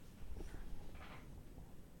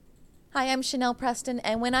Hi, I'm Chanel Preston,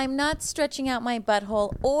 and when I'm not stretching out my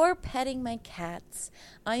butthole or petting my cats,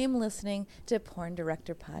 I am listening to Porn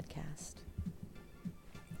Director Podcast.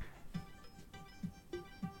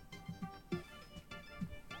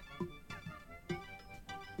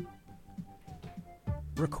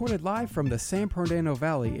 Recorded live from the San Bernardino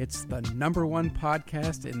Valley, it's the #1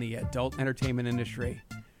 podcast in the adult entertainment industry,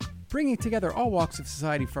 bringing together all walks of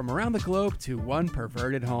society from around the globe to one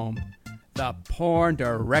perverted home. The Porn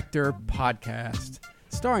Director Podcast,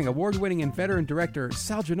 starring award-winning and veteran director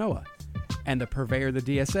Sal Genoa, and the purveyor of the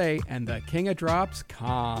DSA and the king of drops,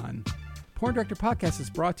 Khan. Porn Director Podcast is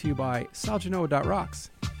brought to you by SalGenoa.rocks,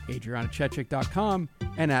 AdrianaChechik.com,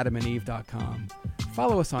 and AdamandEve.com.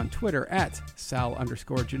 Follow us on Twitter at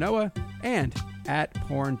Sal_Genoa and at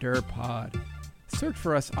PornDurPod. Search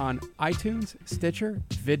for us on iTunes, Stitcher,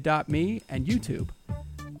 vid.me, and YouTube.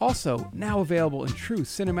 Also, now available in true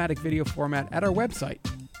cinematic video format at our website,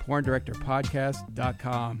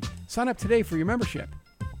 PornDirectorPodcast.com. Sign up today for your membership.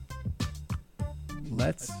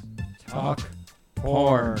 Let's talk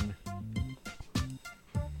porn.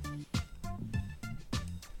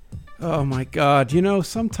 Oh my God. You know,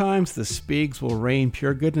 sometimes the Spiegs will rain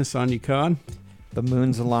pure goodness on you, Con. The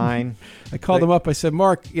moons align. I called him up. I said,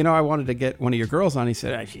 Mark, you know, I wanted to get one of your girls on. He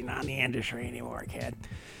said, she's not in the industry anymore, kid.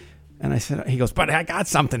 And I said, he goes, but I got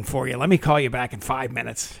something for you. Let me call you back in 5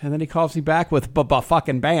 minutes. And then he calls me back with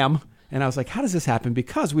fucking bam. And I was like, how does this happen?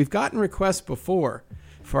 Because we've gotten requests before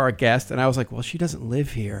for our guest. And I was like, well, she doesn't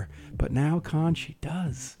live here. But now, Con, she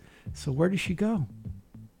does. So where does she go?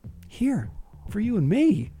 Here, for you and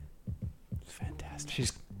me. Fantastic.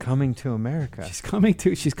 She's coming to America. She's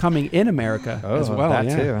coming in America as well. That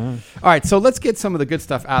yeah. too, huh? All right, so let's get some of the good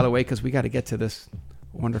stuff out of the way because we got to get to this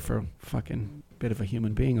wonderful fucking bit of a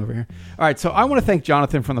human being over here. All right, so I want to thank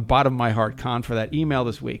Jonathan from the bottom of my heart, Con, for that email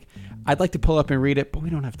this week. I'd like to pull up and read it, but we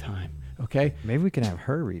don't have time. Okay? Maybe we can have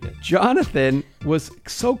her read it. Jonathan was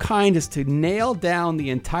so kind as to nail down the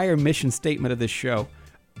entire mission statement of this show.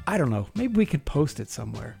 I don't know. Maybe we could post it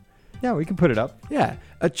somewhere. Yeah, we can put it up. Yeah.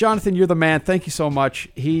 Jonathan, you're the man. Thank you so much.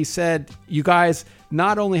 He said you guys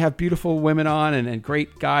not only have beautiful women on and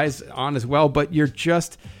great guys on as well, but you're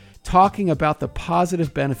just talking about the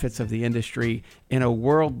positive benefits of the industry in a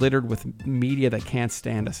world littered with media that can't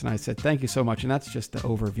stand us. And I said, thank you so much. And that's just the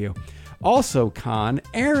overview. Also, Con,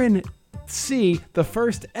 Aaron C., the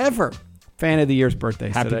first ever Fan of the Year's birthday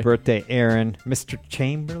Happy today. birthday, Aaron. Mr.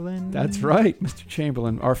 Chamberlain? That's right, Mr.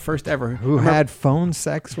 Chamberlain, our first ever. Who had phone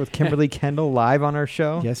sex with Kimberly Kendall live on our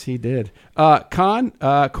show? Yes, he did. Con,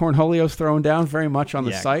 Cornholio's throwing down very much on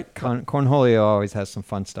the site. Cornholio always has some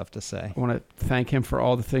fun stuff to say. I want to thank him for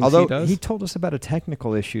all the things Although he does. he told us about a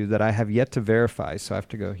technical issue that I have yet to verify, so I have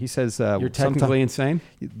to go. He says... You're technically insane?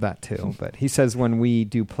 That too, but he says when we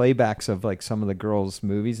do playbacks of like some of the girls'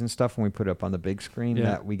 movies and stuff, when we put it up on the big screen,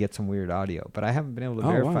 that we get some weird audio. But I haven't been able to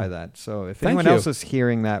verify that. So if anyone else is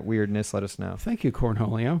hearing that weirdness, let us know. Thank you,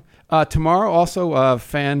 Cornholio. Tomorrow, also a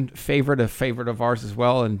fan favorite of ours as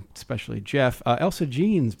well, and especially Jeff, Elsa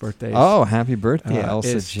Jean's birthday. Oh, happy birthday,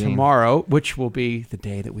 Elsa Jean. Tomorrow, which will be the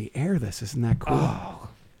day that we air this. Isn't that cool? Oh,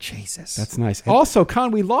 Jesus. That's nice. Also,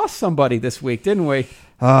 Con, we lost somebody this week, didn't we?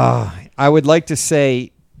 I would like to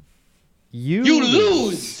say you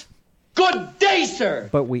lose. Good day, sir.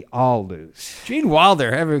 But we all lose. Gene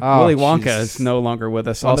Wilder, Willy Wonka is no longer with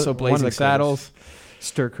us. Also, Blazing Saddles.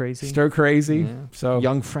 Stir Crazy. Yeah. So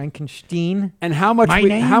Young Frankenstein. And how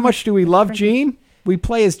much do we love Gene? We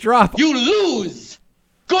play his drop. You lose.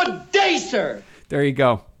 Good day, sir. There you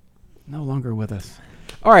go. No longer with us.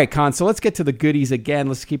 All right, Con, so let's get to the goodies again.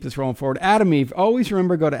 Let's keep this rolling forward. Adam Eve, always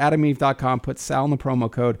remember, go to adameve.com, put Sal in the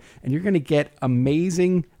promo code, and you're going to get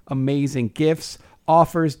amazing, amazing gifts,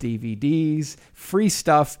 offers, DVDs, free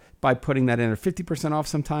stuff by putting that in, or 50% off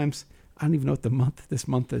sometimes. I don't even know what this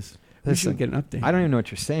month is. We should get an update. I don't even know what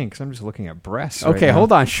you're saying because I'm just looking at breasts. Okay, right now.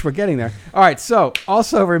 hold on. We're getting there. All right, so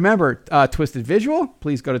also remember, Twisted Visual.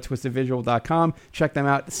 Please go to twistedvisual.com. Check them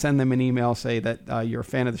out. Send them an email. Say that you're a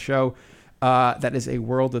fan of the show. That is a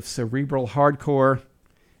world of cerebral hardcore.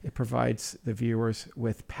 It provides the viewers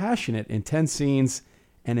with passionate, intense scenes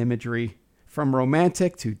and imagery from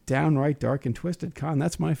romantic to downright dark and twisted. Con,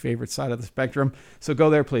 that's my favorite side of the spectrum. So go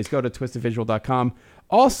there, please. Go to twistedvisual.com.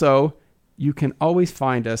 Also, you can always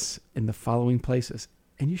find us in the following places.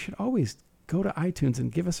 And you should always go to iTunes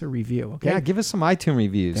and give us a review, okay? Yeah, give us some iTunes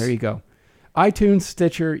reviews. There you go. iTunes,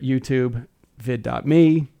 Stitcher, YouTube,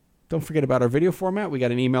 vid.me. Don't forget about our video format. We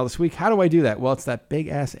got an email this week. How do I do that? Well, it's that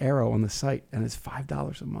big-ass arrow on the site, and it's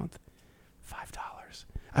 $5 a month. $5.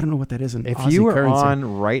 I don't know what that is in If Aussie you were currency.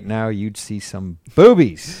 on right now, you'd see some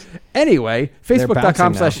boobies. Anyway,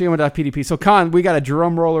 Facebook.com/Shima.pdp. So, Con, we got a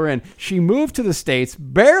drum roller in. She moved to the States,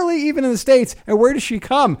 barely even in the States. And where does she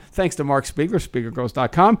come? Thanks to Mark Spiegler,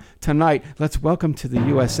 SpeakerGirls.com. Tonight, let's welcome to the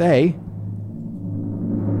USA.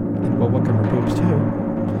 And we'll welcome her boobs, too.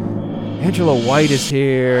 Angela White is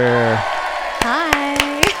here.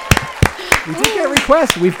 Hi. We did get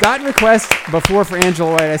requests. We've gotten requests before for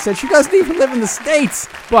Angela White. I said she doesn't even live in the States.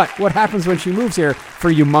 But what happens when she moves here? For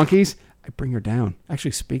you monkeys, I bring her down.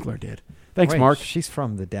 Actually, Spiegler did. Thanks, Wait, Mark. She's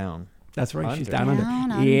from the down. That's right. She's Under. down under.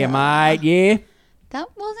 Down Yeah, under. mate. Yeah. That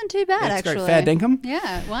wasn't too bad, That's actually. great. Fair dinkum?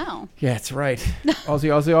 Yeah, wow. Yeah, that's right. Aussie,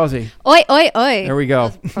 Aussie, Aussie. Oi, oi, oi. There we go.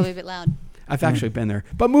 That was probably a bit loud. I've actually been there.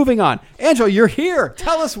 But moving on. Angela, you're here.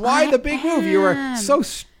 Tell us why the big move. You were so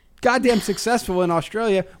goddamn successful in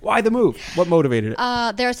Australia. Why the move? What motivated it?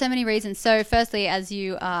 There are so many reasons. So, firstly, as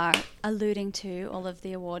you are alluding to all of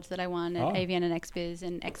the awards that I won at AVN and XBiz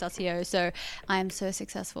and XRCO, so I am so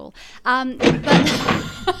successful. But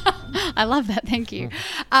I love that. Thank you.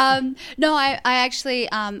 No, I actually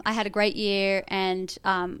I had a great year, and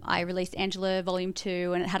I released Angela Volume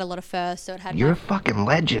 2, and it had a lot of firsts. So it had You're a fucking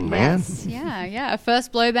legend, man. Yes, yeah.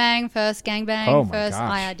 First Blowbang, first Gangbang, Oh my first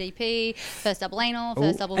gosh. IRDP, first Double Anal,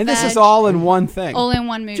 first Double And this Vag. is all in one thing. all in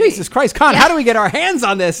one movie. Jesus Christ. Con, how do we get our hands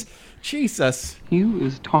on this? Jesus. You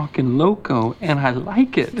is talking loco, and I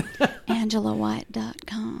like it.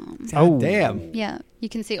 AngelaWhite.com. Oh, damn. Yeah, you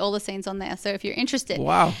can see all the scenes on there. So if you're interested,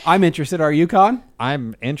 Wow. I'm interested. Are you, Con?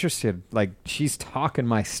 I'm interested. Like, she's talking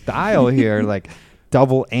my style here. Like,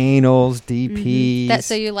 double anals, DPs.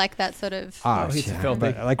 so you like that sort of. Oh, he's shit. filthy.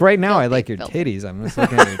 But, like, right now, I Filthy, like your filthy. titties. I'm just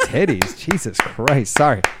looking at your titties. Jesus Christ.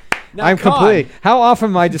 Sorry. Now, I'm Con. completely. How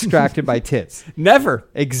often am I distracted by tits? Never.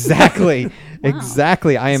 Exactly.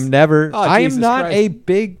 Exactly. I am never. Oh, I am Jesus not Christ. a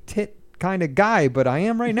big tit kind of guy, but I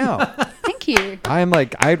am right now. Thank you. I'm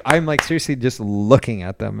like seriously just looking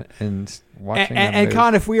at them and watching them And move.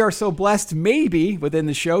 Con, if we are so blessed, maybe within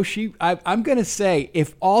the show, I'm going to say,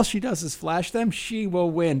 if all she does is flash them, she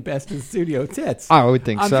will win Best in Studio Tits. I would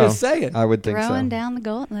think I'm so. just saying. I would think Throwing so. down the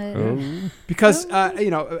gauntlet. Because,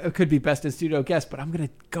 it could be Best in Studio Guest, but I'm going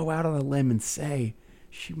to go out on a limb and say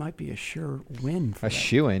she might be a sure win for A that.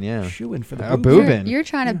 shoe-in, yeah. Shoe-in for the A boobs. boobin. You're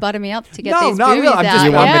trying to butter me up to get No, these not boobies really. I'm out. just-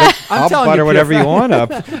 You want yeah. me to? I'm I'll telling you butter pure whatever you fact. want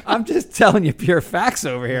up. I'm just telling you pure facts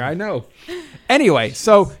over here. I know. Anyway,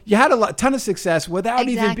 so you had a ton of success without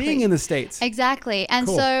even Exactly. being in the States. Exactly. And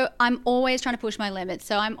Cool. so I'm always trying to push my limits.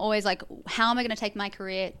 So I'm always like, how am I going to take my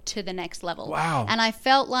career to the next level? Wow. And I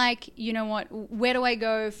felt like, you know what, where do I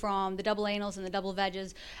go from the double anals and the double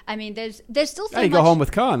vages? I mean, there's still so Now you much. go home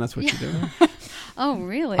with Con. That's what you do. Oh,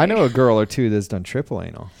 really? I know a girl or two that's done triple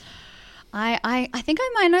anal. I think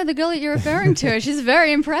I might know the girl that you're referring to. She's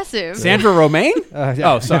very impressive. Sandra Romaine?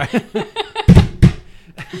 Yeah. Oh, sorry.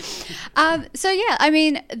 So yeah, I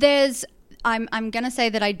mean, I'm going to say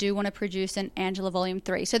that I do want to produce an Angela Volume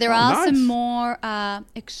 3. So there are nice. some more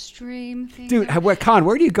extreme things. Dude, Con,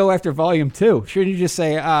 where do you go after Volume 2? Shouldn't you just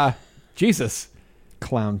say, Jesus,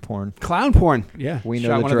 Clown porn. clown porn? Yeah. We know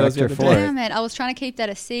shot the one of those director other for day. it. Damn it. I was trying to keep that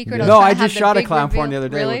a secret. Yeah. was No, trying I to have just the shot a big clown porn the reveal. other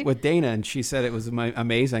day Really? with Dana, and she said it was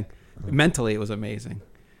amazing. Mentally, it was amazing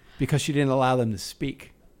because she didn't allow them to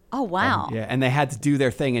speak. Oh, wow. Yeah, and they had to do their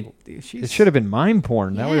thing, and It she's should have been mime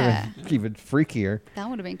porn. That would Yeah. have been even freakier. That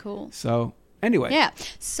would have been cool. So anyway, Yeah.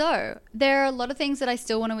 So there are a lot of things that I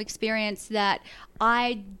still want to experience that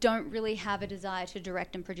I don't really have a desire to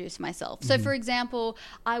direct and produce myself. So, for example,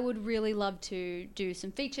 I would really love to do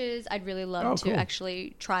some features. I'd really love to cool.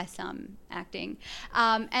 actually try some acting.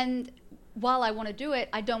 And while I want to do it,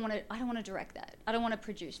 I don't want to direct that. I don't want to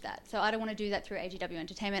produce that. So I don't want to do that through AGW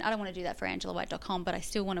Entertainment. I don't want to do that for AngelaWhite.com, but I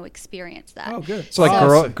still want to experience that. Oh, good. So like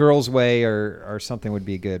Awesome. Girls Way or something would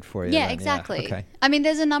be good for you. Yeah, then. exactly. Okay. I mean,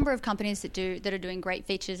 there's a number of companies that are doing great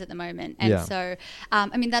features at the moment, and Yeah. so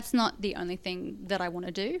I mean that's not the only thing that I want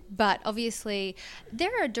to do. But obviously,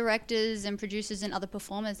 there are directors and producers and other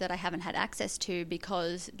performers that I haven't had access to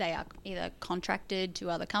because they are either contracted to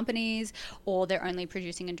other companies or they're only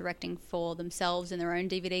producing and directing for themselves and their own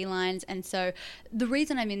DVD lines. And so the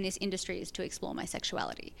reason I'm in this industry is to explore my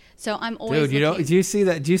sexuality. So I'm always Dude, looking- do you see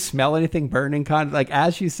that? Do you smell anything burning? Con, like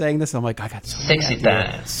as she's saying this, I'm like, I got so many Sexy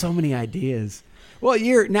ideas. time. So many ideas. Well,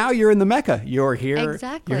 you're in the Mecca. You're here.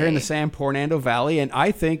 Exactly. You're here in the San Fernando Valley, and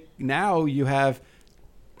I think now you have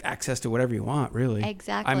access to whatever you want. Really.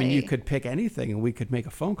 Exactly. I mean, you could pick anything, and we could make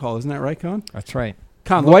a phone call. Isn't that right, Con? That's right.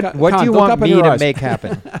 Con, What look up- do Con, you look want up in me her to eyes. make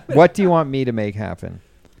happen? What do you want me to make happen?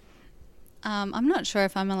 I'm not sure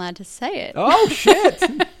if I'm allowed to say it. Oh shit!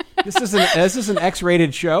 This is an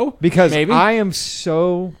X-rated show Because maybe. I am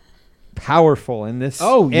so powerful in this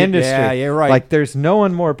industry. Yeah, you're right. Like, there's no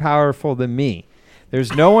one more powerful than me.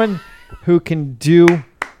 There's no one who can do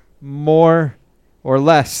more or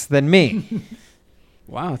less than me.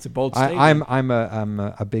 Wow, it's a bold statement. I'm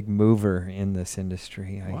a big mover in this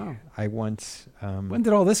industry. Wow. I once. When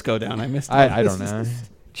did all this go down? I missed. I don't know.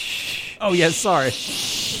 Oh yeah, sorry.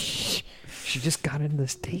 She just got in the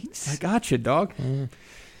States. I got you, dog.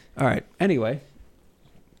 All right. Anyway.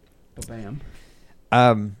 Bam.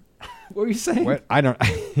 What were you saying? What? I don't.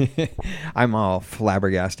 I'm all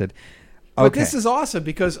flabbergasted. But Okay. this is awesome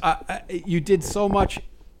because you did so much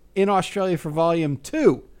in Australia for Volume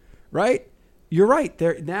 2, right? You're right.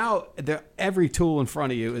 Every tool in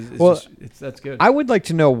front of you is that's good. I would like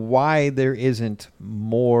to know why there isn't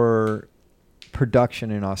more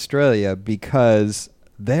production in Australia, because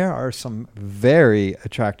there are some very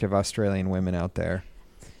attractive Australian women out there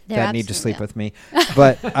that need to sleep with me.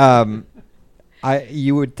 But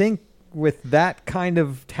you would think with that kind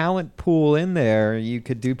of talent pool in there, you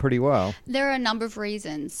could do pretty well. There are a number of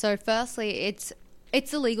reasons. So firstly, it's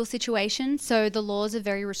a legal situation, so the laws are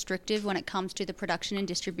very restrictive when it comes to the production and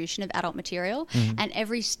distribution of adult material, and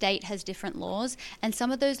every state has different laws, and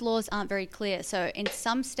some of those laws aren't very clear. So in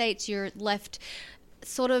some states, you're left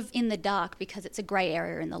sort of in the dark because it's a grey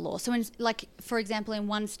area in the law. So for example, in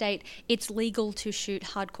one state, it's legal to shoot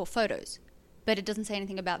hardcore photos, but it doesn't say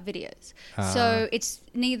anything about videos. So it's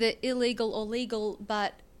neither illegal or legal,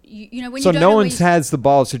 but you know, when you don't know. So no one has the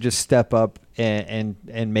balls to just step up and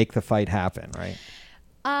make the fight happen, right?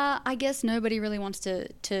 I guess nobody really wants to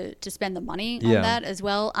spend the money on that as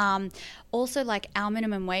well. Also, like, our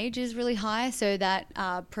minimum wage is really high, so that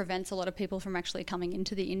prevents a lot of people from actually coming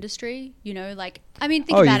into the industry. You know, like, I mean,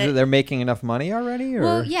 think about it. They're making enough money already? Or?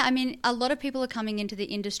 Well, yeah, I mean, a lot of people are coming into the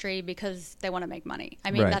industry because they want to make money.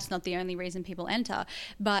 I mean, that's not the only reason people enter.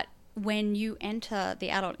 But when you enter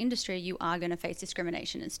the adult industry, you are going to face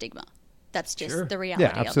discrimination and stigma. That's just the reality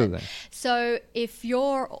of it. So if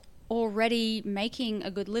you're already making a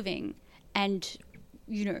good living and,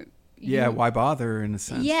 you know... why bother in a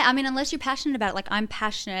sense? Yeah, I mean, unless you're passionate about it. Like, I'm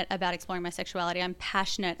passionate about exploring my sexuality. I'm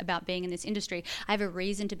passionate about being in this industry. I have a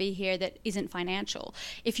reason to be here that isn't financial.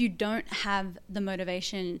 If you don't have the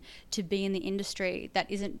motivation to be in the industry that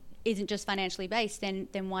isn't just financially based, then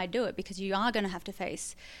why do it? Because you are going to have to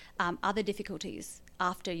face other difficulties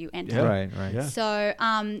after you enter. Right. Yeah. So,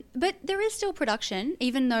 but there is still production,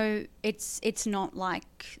 even though it's not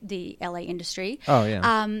like the LA industry. Oh,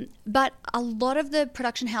 yeah. But a lot of the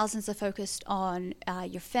production houses are focused on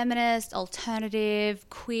your feminist, alternative,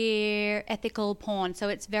 queer, ethical porn. So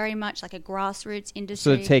it's very much like a grassroots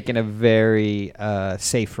industry. So they're taking a very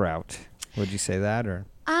safe route. Would you say that, or?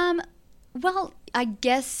 Well, I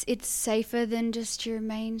guess it's safer than just your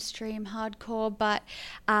mainstream hardcore, but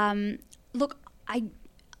look,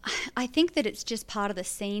 I think that it's just part of the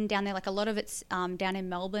scene down there. Like, a lot of it's down in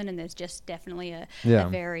Melbourne, and there's just definitely a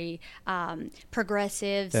very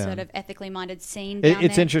progressive, sort of ethically minded scene down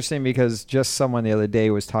It's there. interesting because just someone the other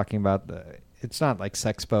day was talking about it's not like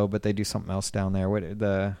Sexpo, but they do something else down there. What,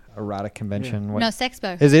 the erotic convention? No,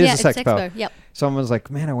 Sexpo. It is a Sexpo. Sexpo. Yep. Someone was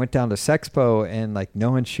like, man, I went down to Sexpo and like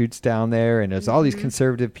no one shoots down there, and there's all these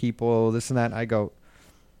conservative people, this and that. And I go,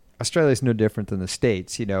 Australia's no different than the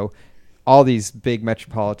States, you know. All these big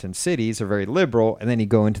metropolitan cities are very liberal, and then you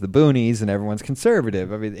go into the boonies and everyone's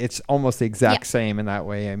conservative. I mean, it's almost the exact same in that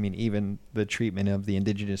way. I mean, even the treatment of the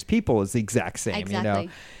indigenous people is the exact same.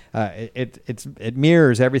 Exactly. You know, it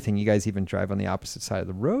mirrors everything. You guys even drive on the opposite side of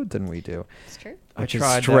the road than we do. It's true. Which is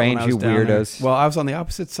strange, you weirdos. Well, I was on the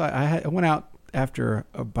opposite side. I went out after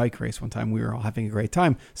a bike race one time. We were all having a great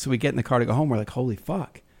time. So we get in the car to go home. We're like, holy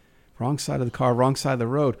fuck. Wrong side of the car, wrong side of the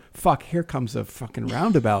road. Fuck, here comes a fucking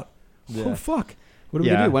roundabout. Oh, fuck. What do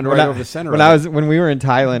we do? Went right over the center. When we were in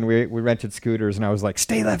Thailand, we rented scooters, and I was like,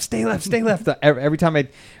 "Stay left, stay left, stay left." Every time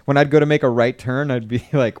when I'd go to make a right turn, I'd be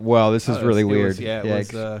like, "Well, this is really weird."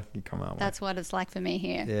 You come out. That's what it's like for me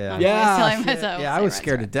here. Yeah, I'm always telling myself, I was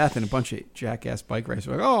scared to death in a bunch of jackass bike races.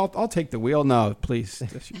 Like, oh, I'll take the wheel. No, please,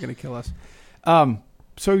 you're gonna kill us.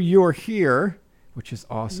 So you're here, which is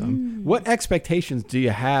awesome. What expectations do you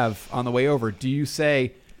have on the way over? Do you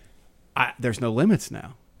say, "There's no limits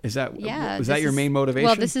now"? Is that your main motivation?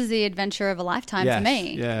 Well, this is the adventure of a lifetime for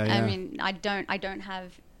me. Yeah. I mean, I don't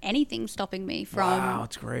have anything stopping me from. Wow,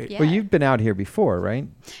 that's great. Yeah. Well, you've been out here before, right?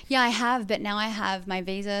 Yeah, I have, but now I have my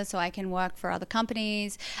visa, so I can work for other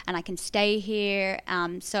companies, and I can stay here.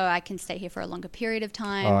 So I can stay here for a longer period of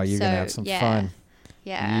time. Oh, you're gonna have some fun.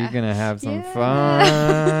 Yeah, you're gonna have some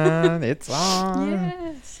fun. It's on.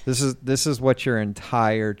 Yes. This is what your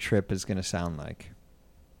entire trip is gonna sound like.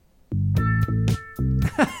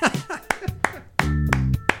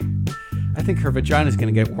 I think her vagina's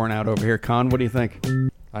going to get worn out over here. Con, what do you think?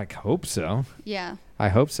 I hope so. Yeah. I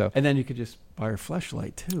hope so. And then you could just buy her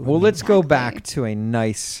fleshlight too. Well, let's go back to a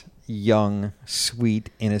nice, young, sweet,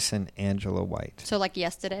 innocent Angela White. So like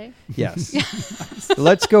yesterday? Yes.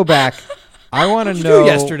 Let's go back. I want to know.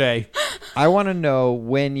 Yesterday. I want to know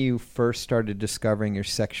when you first started discovering your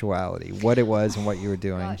sexuality, what it was and what you were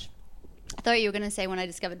doing. Gosh. I thought you were going to say when I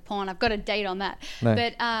discovered porn. I've got a date on that. No.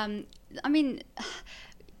 But, I mean,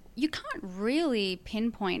 you can't really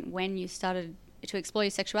pinpoint when you started to explore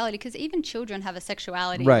your sexuality because even children have a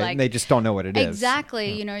sexuality. Right, like, and they just don't know what it is. Exactly.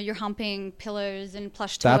 Yeah. You know, you're humping pillows and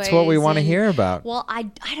plush toys. That's what we want to hear about. Well, I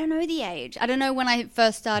don't know the age. I don't know when I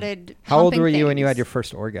first started How old humping were you when you things. had your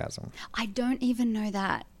first orgasm? I don't even know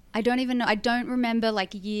that. I don't even know. I don't remember like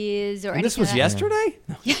years or anything. This was like yesterday?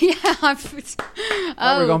 Yeah.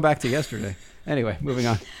 We're going back to yesterday. Anyway, moving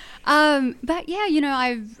on. But yeah, you know,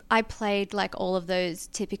 I played like all of those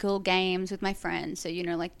typical games with my friends. So you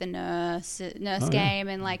know, like the nurse game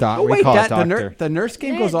and like Doc. Oh, We wait, call it the doctor. nurse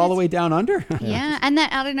game Yeah, goes all the that's- way down under? yeah, and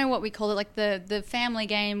that I don't know what we call it, like the family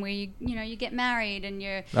game where you get married and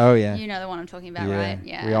you're Oh, yeah. you know the one I'm talking about, Yeah. right?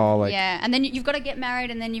 Yeah, We all, like- yeah, and then you've got to get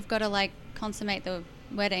married and then you've got to like consummate the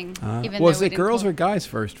wedding. Even Was though we it didn't girls call or guys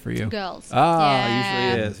first for you? girls? Ah,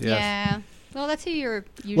 usually it is, yes. Yeah. Well, that's who you're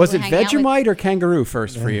usually Was it hanging out with. Vegemite or kangaroo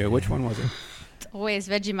first for you? Which one was it? Always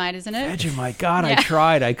Vegemite, isn't it? Vegemite. God, I Yeah.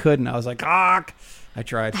 tried. I couldn't. I was like, I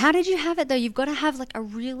tried. How did you have it though? You've got to have like a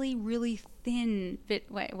really, really thin bit.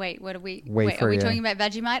 Wait. What are we? Wafer, are we yeah. talking about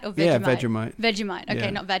Vegemite or Vegemite? Yeah, Vegemite. Vegemite. Okay, Yeah.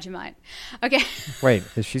 not Vegemite. Okay. Wait,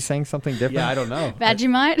 is she saying something different? Yeah, I don't know.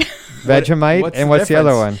 Vegemite. Vegemite, What's and the what's the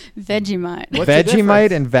other one? difference? Vegemite. What's the Vegemite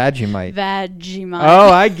difference? and Vagimite. Vegemite. Oh,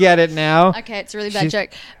 I get it now. Okay, it's a really bad She's- joke,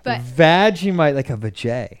 but Vagimite, like a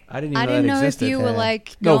vajay. I didn't even I know didn't that know if existed. you were Yeah.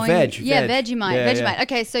 like No, going. veg, Yeah, veg. Vegemite. Yeah, Vegemite. yeah.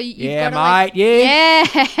 Okay, so you've Yeah, got to like. mate, yeah.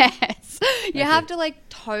 Yes. You have to like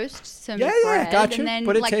toast some Yeah, bread. gotcha. And then,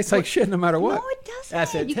 But it like, tastes like shit no matter what. No, it doesn't.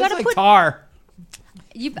 Yes, it You tastes gotta like put tar.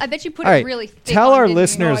 I bet you put All it right, really thick. tell on, our didn't you?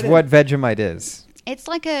 listeners No, I what Vegemite is. It's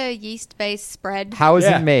like a yeast-based spread. How is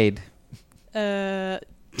Yeah. it made? Uh,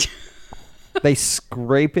 They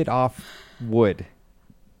scrape it off wood.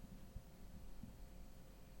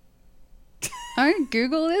 I'm gonna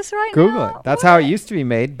Google this right Google now. it. That's how it used to be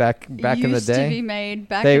made back in the Used to day. be made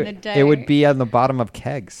back in the day. It would be on the bottom of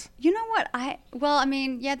kegs. You know what? I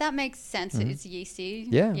mean, yeah, that makes sense. It's yeasty.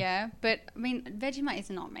 Yeah. Yeah, but I mean, Vegemite is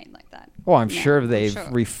not made like that. Well, I'm No, sure they've sure.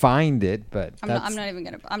 refined it, but I'm not even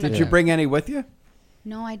gonna. Did you bring any with you?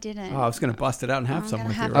 No, I didn't. Oh, I was going to bust it out and have I'm some gonna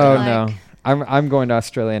with you. have right to, Oh now. like- no, I'm going to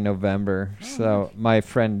Australia in November, so my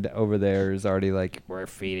friend over there is already like, "We're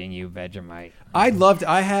feeding you Vegemite." I loved.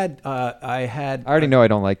 I had. I already know I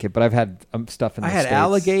don't like it, but I've had stuff in. I the had States.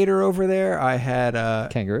 alligator over there. I had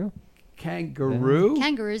Kangaroo. kangaroo.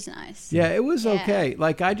 Kangaroo's nice. Yeah, it was Yeah. okay.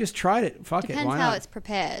 Like I just tried it. Fuck it. Depends Why how not? it's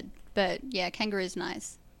prepared, but yeah, kangaroo's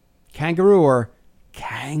nice. Kangaroo or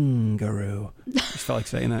kangaroo. Just felt like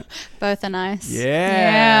saying that. Both are nice.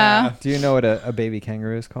 Yeah. Do you know what a baby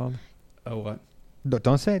kangaroo is called? Oh, what? No,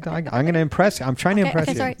 don't say it. I'm going to impress. I'm trying to impress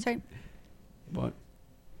Okay, you. sorry. What?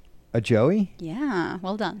 A joey. Yeah,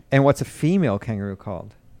 well done. And what's a female kangaroo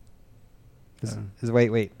called?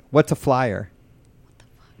 Wait. What's a flyer?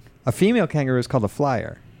 A female kangaroo is called a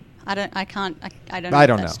flyer. I don't know. I if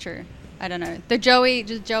don't that's know. true. I don't know. The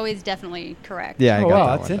Joey's definitely correct. Yeah, I Oh, got wow,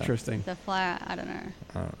 that that's one. interesting. The flyer, I don't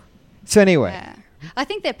know. So anyway, Yeah. I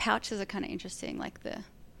think their pouches are kind of interesting, like the,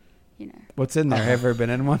 you know. What's in there? Have you ever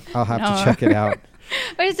been in one? I'll have No. to check it out.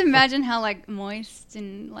 I just imagine how like moist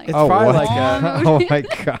and like. It's Oh, probably what? like a- Oh my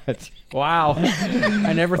god! Wow.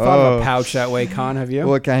 I never thought of Oh. a pouch that way, Con. Have you?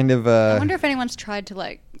 What kind of? I wonder if anyone's tried to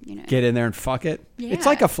like, you know. Get in there and fuck it. It's Yeah.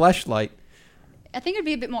 like a fleshlight. I think it'd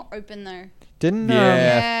be a bit more open though. Didn't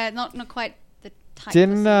Yeah. Yeah, not quite the type.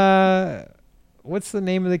 didn't what's the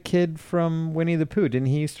name of the kid from Winnie the Pooh? Didn't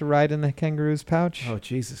he used to ride in the kangaroo's pouch? Oh,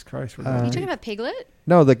 Jesus Christ. We're Are going you Uh, talking about Piglet?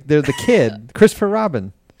 No, they're the kid, Christopher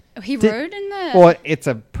Robin. Oh, he did- rode in the. Well, it's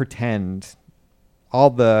a pretend. All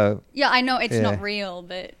the Yeah, I know it's Yeah. not real,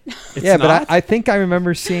 but yeah, but not? I think I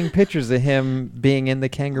remember seeing pictures of him being in the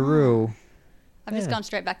kangaroo. I've just Yeah. gone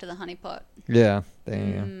straight back to the honeypot. Yeah, there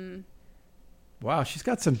you go. Mm. Wow, she's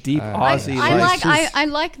got some deep I- Aussie. I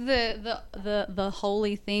like the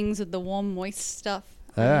holy things with the warm, moist stuff.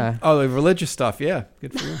 Yeah. Oh, the religious stuff. Yeah,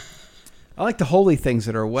 good for you. I like the holy things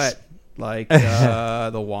that are wet, like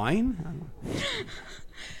the wine.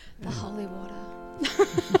 The holy water.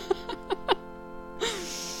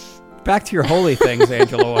 Back to your holy things,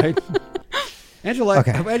 Angela White. Angela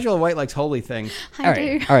Okay. White likes holy things. I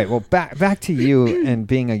do. All right. Well, back to you and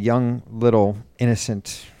being a young little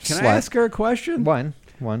innocent Can slut. I ask her a question? One.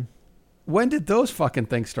 when did those fucking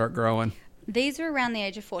things start growing? These were around the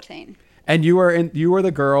age of 14. And you were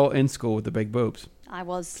the girl in school with the big boobs. I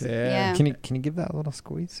was. Yeah. Yeah. Can you give that a little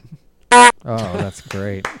squeeze? Oh, that's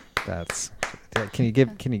great. Can you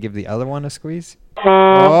give the other one a squeeze?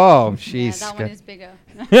 Oh, jeez. Yeah, that one is bigger.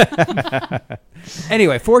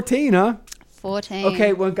 Anyway, 14, huh? 14.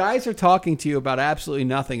 Okay, when guys are talking to you about absolutely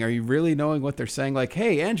nothing, are you really knowing what they're saying? Like,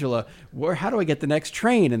 hey, Angela, how do I get the next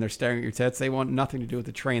train? And they're staring at your tits. They want nothing to do with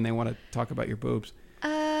the train. They want to talk about your boobs.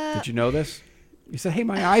 Did you know this? You said, hey,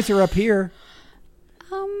 my eyes are up here.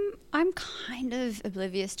 I'm kind of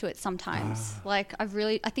oblivious to it sometimes. Like,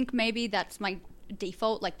 I think maybe that's my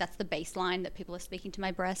default. Like, that's the baseline that people are speaking to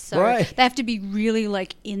my breasts. So they have to be really,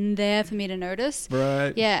 like, in there for me to notice.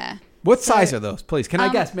 Right. Yeah. What size are those? Please, can I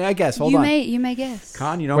guess? May I guess? Hold on. You may guess.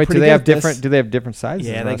 Con, you know, wait, do they have different sizes?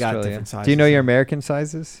 Yeah, in they got Australia? different sizes. Do you know your American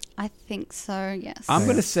sizes? I think so, yes. I'm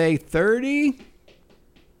going to say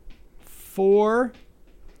 34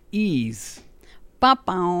 E's.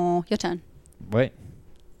 Ba-bow. Your turn. Wait.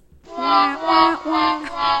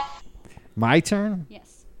 My turn?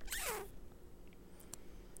 Yes.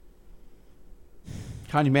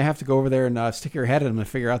 Con, you may have to go over there and stick your head in them to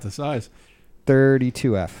figure out the size.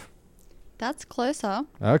 32F. That's closer.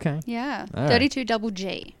 Okay. Yeah. All right. 32 double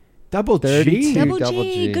G. Double G? 32 Double double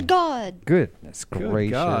G. G. Good God. Goodness Good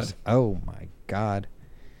gracious. God. Oh, my God.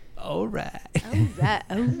 All right. All right.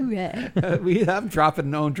 All right. I'm dropping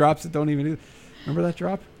known drops that don't even do. Remember that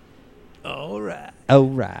drop? All right. All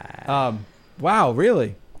right. Wow,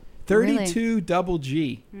 really? 32 double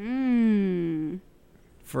G.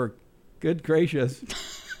 For good gracious.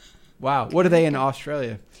 Wow. What are they in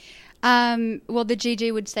Australia? Well, the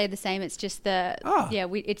GG would stay the same. It's just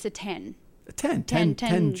it's a 10. 10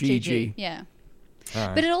 GG. Yeah.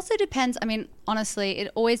 Right. But it also depends. I mean, honestly,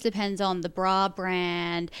 it always depends on the bra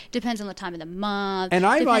brand. Depends on the time of the month. And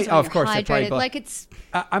I depends might, on of you're course, hydrated.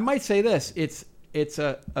 I might say this. It's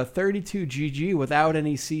a 32 GG without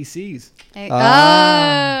any CCs.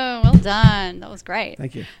 Oh, well done. That was great.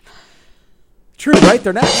 Thank you. True, right?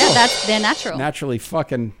 They're natural. Yeah, they're natural. Naturally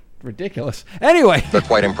fucking ridiculous. Anyway. They're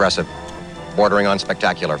quite impressive. Bordering on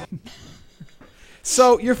spectacular.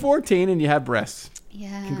 So you're 14 and you have breasts.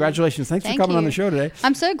 Yeah. Congratulations. Thanks for coming on the show today.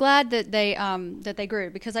 I'm so glad that they grew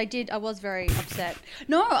because I was very upset.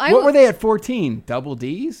 No, What were they at 14? Double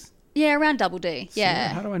Ds? Yeah, around double D.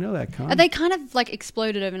 Yeah. How do I know that, Con? They kind of like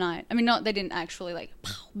exploded overnight. I mean, they didn't actually like,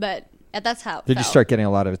 but that's how it Did felt. you start getting a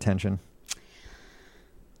lot of attention?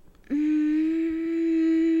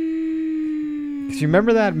 Because you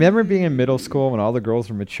remember that? Remember being in middle school when all the girls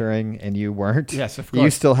were maturing and you weren't? Yes, of course. You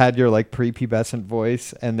still had your like prepubescent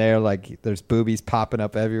voice, and they're like, there's boobies popping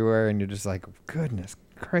up everywhere, and you're just like, goodness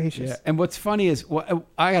gracious. Yeah. And what's funny is,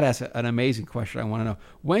 I got to ask an amazing question. I want to know,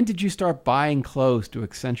 when did you start buying clothes to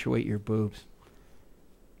accentuate your boobs?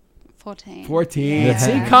 14. 14. Yeah.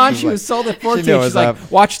 See, Con, she was sold at 14. She's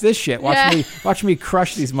like, watch this shit. Watch me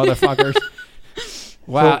crush these motherfuckers.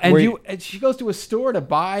 Wow. And she goes to a store to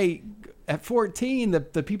buy. At 14,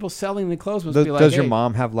 the people selling the clothes must be like, does your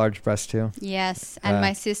mom have large breasts too? Yes, and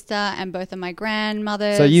my sister and both of my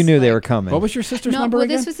grandmothers. So you knew they were coming. What was your sister's number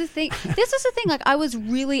again? This was the thing. Like, I was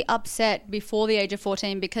really upset before the age of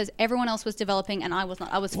 14 because everyone else was developing and I was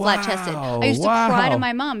not. I was flat-chested. I used to cry to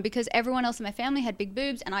my mom because everyone else in my family had big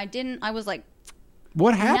boobs and I didn't. I was like,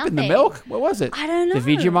 what happened? Nothing. The milk? What was it? I don't know.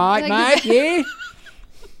 The Vegemite, mate? Yeah.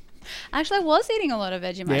 Actually, I was eating a lot of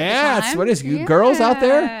Vegemite. Yeah, that's what it is. You girls out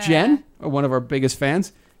there, Jen, are one of our biggest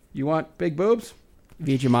fans. You want big boobs?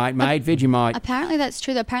 Vegemite, mate, Vegemite. Apparently, that's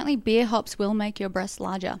true. Apparently, beer hops will make your breasts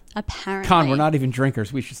larger. Apparently. Con, we're not even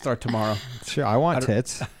drinkers. We should start tomorrow. Sure, I want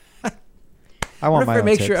tits. I want my own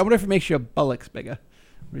tits. I wonder if it makes your bullocks bigger.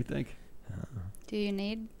 What do you think? Do you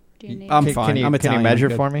need? I'm fine. Can you measure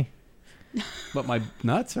for me? What, my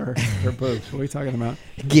nuts or their boobs? What are you talking about?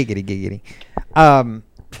 Giggity.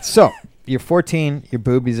 So, you're 14, your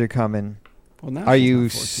boobies are coming. Well, now are you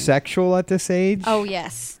sexual at this age? Oh,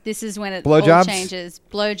 yes. This is when it all changes.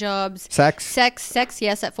 Blowjobs. Sex,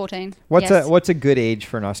 yes, at 14. What's a good age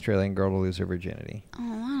for an Australian girl to lose her virginity? Oh,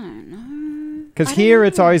 I don't know. Because here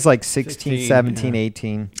it's always like 16, 17,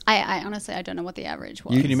 18. I honestly, I don't know what the average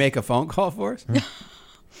was. Can you make a phone call for us?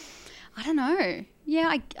 I don't know.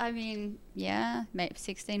 Yeah, I mean, yeah, maybe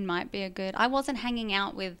 16 might be a good. I was hanging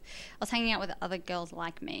out with other girls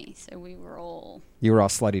like me, so we were all. You were all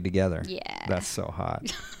slutty together. Yeah. That's so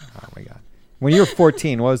hot. Oh my god. When you were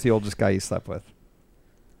 14, what was the oldest guy you slept with?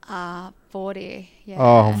 40. Yeah.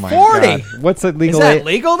 Oh my 40? god. What's the legal age? Is that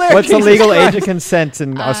legal there? What's the legal age of consent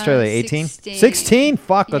in Australia? 18? 16. 16?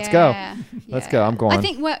 Fuck, let's go. Yeah. Let's go. I'm going. I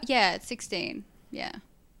think it's 16. Yeah.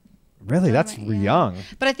 Really? That's young.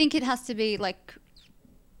 But I think it has to be like,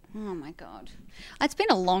 oh my God. It's been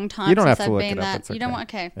a long time You don't since have to I've look been it up. that. It's okay. You don't want,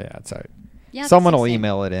 okay. Yeah, it's all right. Yeah, Someone will 16.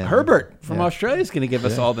 email it in. Herbert from Australia is going to give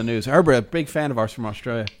us all the news. Herbert, a big fan of ours from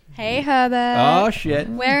Australia. Hey, Herbert. Oh, shit.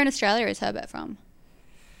 Where in Australia is Herbert from?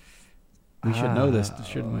 We should know this,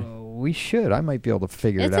 shouldn't we? We should. I might be able to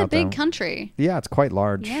figure it out. It's a big though. country. Yeah, it's quite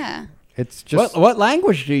large. Yeah. It's just What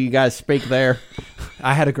language do you guys speak there?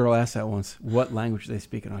 I had a girl ask that once. What language do they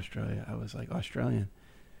speak in Australia? I was like, Australian.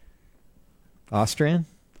 Austrian.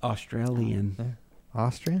 Australian.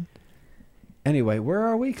 Austrian. Anyway, where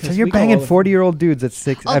are we? So you're banging 40-year-old dudes at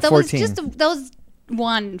 14. That was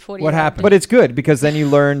one 40. What happened? But it's good because then you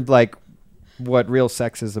learned like what real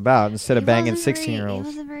sex is about instead of banging 16-year-olds. He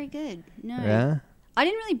wasn't very good. No. Yeah. I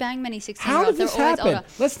didn't really bang many 16-year-olds. How did this happen?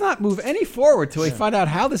 Let's not move any forward till we find out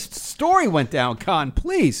how this story went down, Con.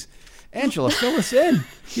 Please. Angela, fill us in.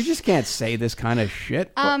 You just can't say this kind of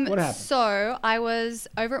shit. What happened? So I was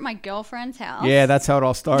over at my girlfriend's house. Yeah, that's how it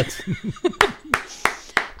all starts.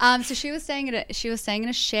 So she was staying in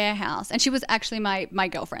a share house, and she was actually my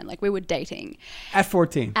girlfriend. Like, we were dating At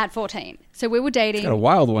 14. at 14. So we were dating. Got a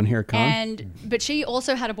wild one here, Con. But she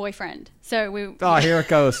also had a boyfriend. So we. Oh, here it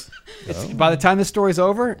goes. By the time this story's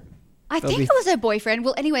over, I think it was her boyfriend.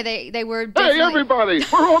 Well, anyway, they were. Hey, everybody!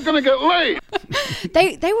 We're all gonna get laid.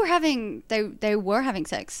 They were having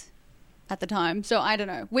sex at the time, so I don't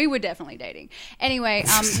know. We were definitely dating. Anyway,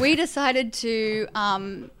 we decided to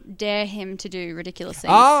dare him to do ridiculous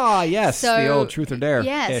things. Ah, yes, the old truth or dare.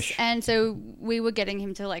 Yes, and so we were getting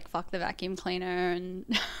him to like fuck the vacuum cleaner and.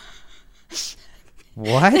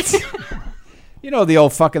 What? You know the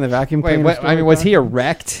old fucking the vacuum cleaner. Wait, I mean, was he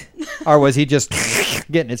erect, or was he just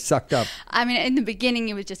getting it sucked up? I mean, in the beginning,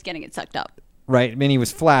 he was just getting it sucked up. Right. I mean, he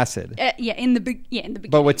was flaccid. In the beginning.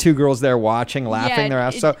 But with two girls there watching, laughing their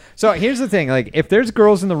ass. Yeah, So here's the thing: like, if there's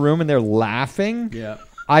girls in the room and they're laughing,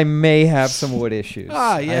 I may have some wood issues.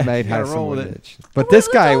 Ah, yeah. I might have roll some with wood it. issues. But Well, this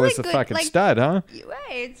it's guy all was in a good, fucking like, stud, huh?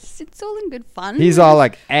 Hey, it's all in good fun. He's all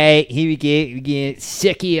like, "Hey, he get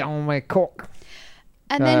sicky on my cock."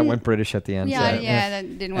 And I then went British at the end. Yeah,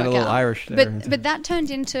 that didn't work And a little out. Irish there. But that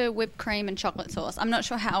turned into whipped cream and chocolate sauce. I'm not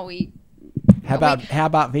sure how we. How about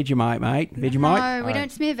Vegemite, mate? Vegemite? No, we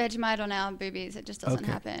don't smear Vegemite on our boobies. It just doesn't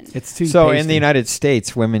happen. It's too So in pasty. the United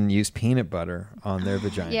States, women use peanut butter on their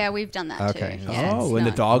vagina. Yeah, we've done that Okay. too. Yeah, Oh, it's when the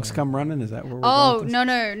not- dogs come running, is that where we're Oh, going with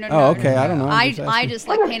no. Oh, okay, I don't know. I'm I just asking. just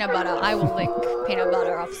like peanut butter. I will lick peanut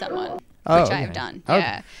butter off someone, Oh, which I have okay. done. Oh.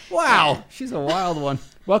 Yeah. this? Wow, she's a wild one.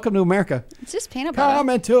 Welcome to America. It's just peanut butter. Come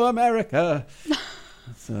into America.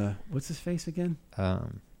 What's his face again?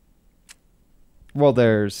 Well,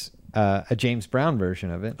 there's a James Brown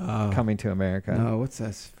version of it, Coming to America. No, what's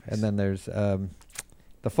this? And then there's the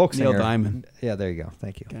folk singer. Neil Diamond. Yeah, there you go.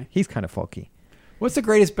 Thank you. Okay. He's kind of folky. What's the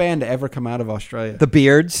greatest band to ever come out of Australia? The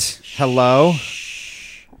Beards. Hello.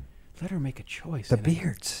 Let her make a choice. The Anna.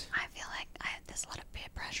 Beards. I feel like there's a lot of peer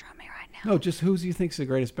pressure on me right now. No, just who do you think's the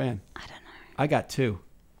greatest band? I don't know. I got two.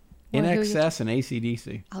 Well, In who Excess and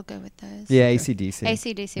AC/DC. I'll go with those. Yeah, AC/DC.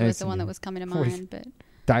 AC/DC was the one that was coming to mind, but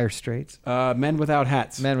Dire Straits. Men Without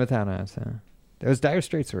Hats. Men Without Hats. Those Dire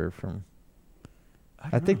Straits were from.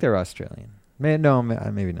 I think they're Australian.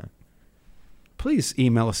 Maybe not. Please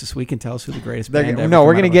email us this week and tell us who the greatest band ever No,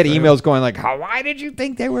 we're come going out to of get Australia. emails going like, why did you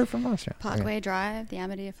think they were from Australia? Parkway Drive, The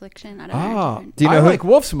Amity Affliction. I don't Ah, know. Do you know I who- like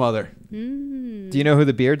Wolf's Mother. Do you know who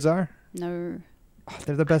the Beards are? No. Oh,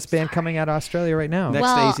 they're the best band coming out of Australia right now. Next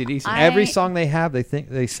Well, to AC/DC. Every song they have,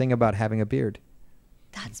 they sing about having a beard.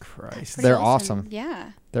 That's Christ. pretty They're awesome.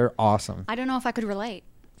 Yeah. They're awesome. I don't know if I could relate.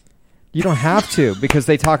 You don't have to because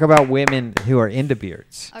they talk about women who are into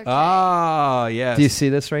beards. Okay. Ah, yes. Do you see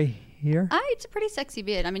this right here? It's a pretty sexy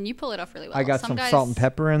beard. I mean, you pull it off really well. I got some guys- salt and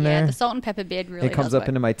pepper in Yeah, there. the salt and pepper beard really It comes does up work.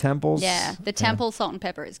 into my temples. Yeah, the temple salt and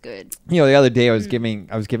pepper is good. You know, the other day I was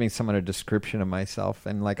giving someone a description of myself,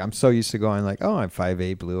 and like I'm so used to going like, oh, I'm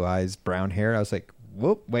 5'8", blue eyes, brown hair. I was like,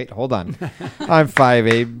 whoop, wait, hold on, I'm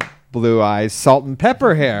 5'8", blue eyes, salt and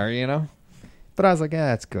pepper hair. You know, but I was like, yeah,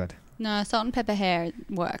 that's good. No, salt and pepper hair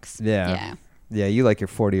works. Yeah. Yeah, you like your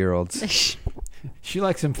 40-year-olds. She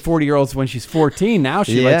likes them 40-year-olds when she's 14. Now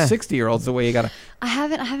she Yeah. likes 60-year-olds the way you got to. I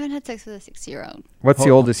haven't had sex with a 60-year-old. What's the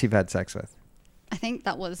Hold on. oldest you've had sex with? I think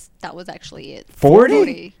that was actually it.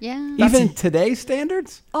 40? Yeah. Even today's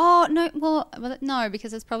standards? Oh no, well no,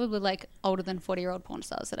 because it's probably like older than 40-year-old porn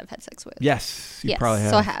stars that I've had sex with. Yes, you yes, probably have.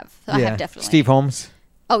 so I have. I have definitely. Steve Holmes.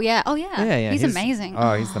 Oh yeah. Yeah. He's amazing.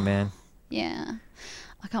 Oh, he's the man. Yeah.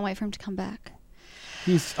 I can't wait for him to come back.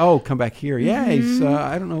 He's come back here. Yeah, he's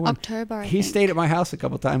I don't know when. October, I he think. stayed at my house a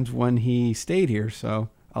couple times when he stayed here, so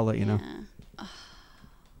I'll let you know. Yeah.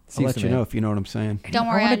 I'll let you know if you know what I'm saying. Don't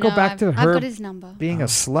worry, I want to go back to her. I've got his number. Being a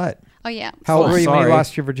slut. Oh, yeah. How old were you when you sorry.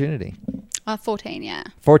 lost your virginity? 14, yeah.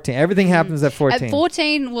 14. Everything happens at 14. At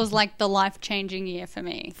 14 was like the life-changing year for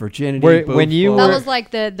me. Virginity. When you That were... was like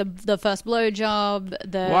the first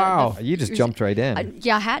blowjob. Wow. You just jumped right in.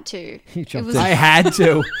 Yeah, I had to. You jumped was- in. I had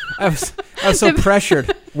to. I was so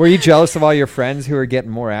pressured. Were you jealous of all your friends who were getting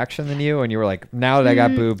more action than you? And you were like, now that I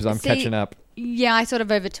got boobs, I'm catching up. Yeah, I sort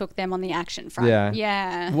of overtook them on the action front. Yeah.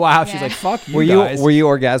 Yeah. Wow. Yeah. She's like, fuck you Were guys. you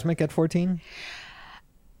orgasmic at 14?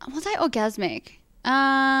 Was I orgasmic?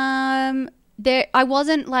 I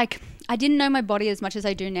wasn't like, I didn't know my body as much as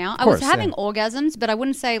I do now. I was having orgasms, but I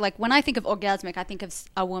wouldn't say like, when I think of orgasmic, I think of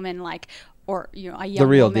a woman like, or a young woman. The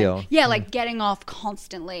real deal. Yeah, like getting off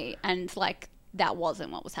constantly, and like that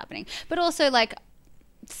wasn't what was happening. But also like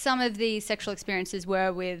some of the sexual experiences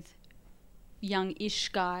were with young-ish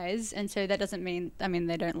guys, and so that doesn't mean, I mean,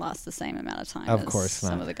 they don't last the same amount of time Of as course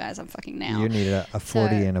some not. of the guys I'm fucking now. You need a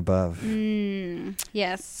 40 and above.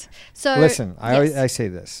 Yes. So Listen, yes. I say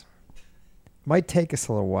this. Might take us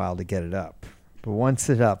a little while to get it up, but once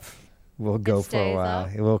it's up, we'll go for a stays while.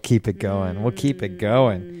 up? We'll keep it going. We'll keep it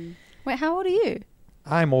going. Wait, how old are you?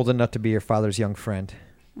 I'm old enough to be your father's young friend.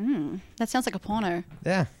 That sounds like a porno.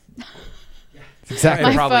 Yeah.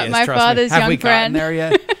 Exactly. It probably is, my trust me. father's Have young we friend. gotten there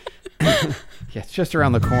yet? Yeah, it's just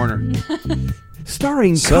around the corner.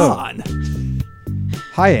 Starring So- Khan.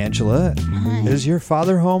 Hi, Angela. Is your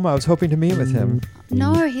father home? I was hoping to meet with him.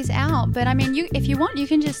 No, he's out. But I mean, if you want, you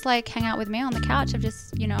can just like hang out with me on the couch. I've just,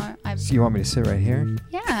 So you want me to sit right here?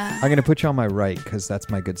 yeah. I'm going to put you on my right because that's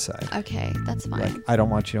my good side. Okay, that's fine. Like, I don't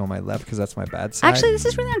want you on my left because that's my bad side. Actually, this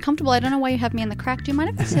is really uncomfortable. I don't know why you have me in the crack. Do you mind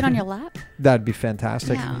if I sit on your lap? That'd be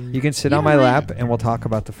fantastic. Yeah. You can sit You on know my what? lap and we'll talk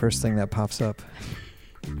about the first thing that pops up.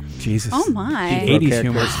 Jesus. Oh my. The 80s Broke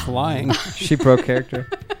humor is flying. She broke character.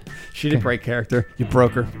 She did break character. You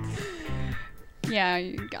broke her. Yeah,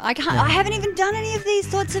 I can't. I haven't even done any of these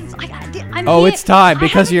sorts of. I'm Oh, here. it's time I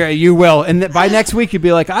because haven't- you will, and by next week you'll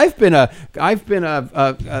be like, I've been a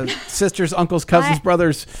sisters, uncles, cousins,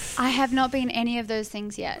 brothers. I have not been any of those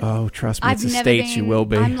things yet. Oh, trust me, I've it's the never states you been- will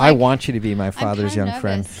be. I'm I like- want you to be my father's kinda young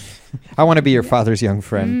friend. nervous. I want to be your father's young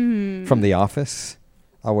friend from The Office.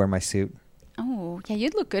 I'll wear my suit. Oh, yeah,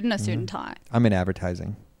 you'd look good in a suit and tie. I'm in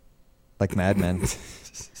advertising, like Mad Men.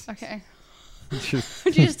 Okay. Just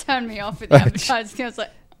You just turned me off with the advertising. I was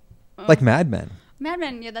like, like Mad Men. Mad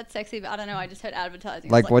Men, yeah, that's sexy, but I don't know. I just heard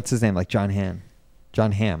advertising. I was Like what's his name? Like John Hamm,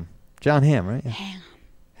 right? Yeah.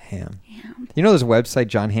 Ham. You know there's a website,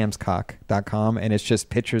 johnhamscock.com, and it's just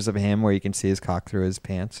pictures of him where you can see his cock through his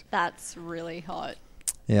pants. That's really hot.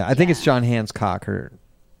 Yeah, I think it's John Hamm's cock or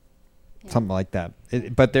something like that.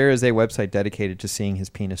 But there is a website dedicated to seeing his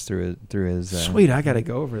penis through his. Sweet, I got to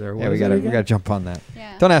go over there. Yeah, we got to jump on that.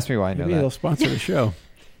 Yeah. Don't ask me why I know Maybe they'll that. sponsor the show.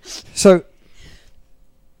 So,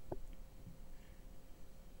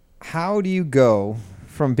 how do you go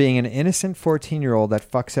from being an innocent 14-year-old that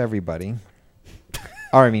fucks everybody,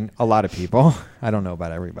 or I mean, a lot of people, I don't know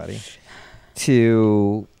about everybody,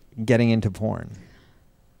 to getting into porn?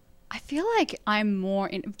 I feel like I'm more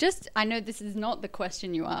in. I know this is not the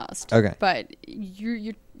question you asked. Okay. But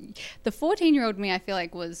the 14-year-old me, I feel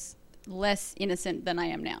like was less innocent than I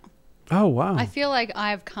am now. Oh, wow. I feel like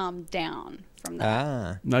I've calmed down from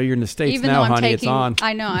that. No, you're in the States Even now, though I'm honey. taking, It's on.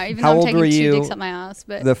 I know. Even How though I'm old were taking you two dicks up my ass,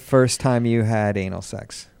 but the first time you had anal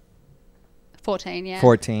sex? 14, yeah.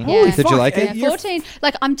 14. Yeah. Did you like Yeah, it? 14.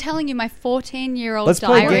 Like I'm telling you, my 14-year-old Let's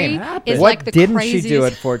play a diary game. is What like the didn't craziest. she do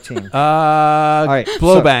at 14? All right,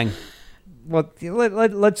 blow so- bang. Well,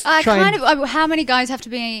 let's I try kind and... of. How many guys have to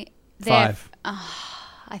be there? 5.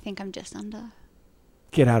 I think I'm just under.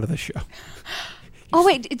 Get out of the show. Oh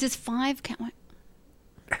wait, does 5 count?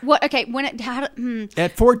 What? Okay, when it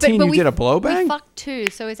At 14, but you did a blow bang? We fucked 2,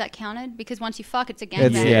 so is that counted? Because once you fuck, it's a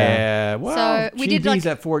gangbang. Yeah. Well, So we did GB's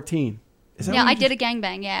like. at 14. Is that Yeah, what I you did a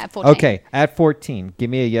gangbang. Yeah, at 14. Okay, at 14, give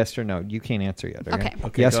me a yes or no. You can't answer yet. Okay.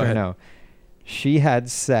 Okay, Yes go or ahead. no. She had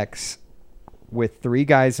sex with 3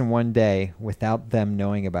 guys in one day without them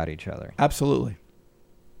knowing about each other. Absolutely.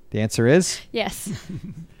 The answer is? Yes.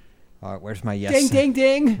 All right, where's my yes? Ding, ding,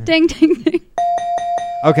 ding. Ding, ding, ding.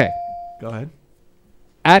 Okay. Go ahead.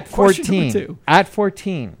 At Question number 14, 2. at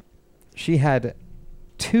 14, she had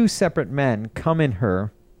 2 separate men come in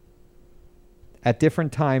her at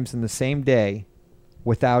different times in the same day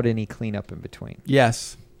without any cleanup in between.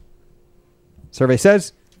 Yes. Survey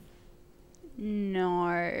says?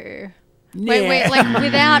 No. Wait, like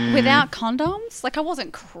without condoms? Like I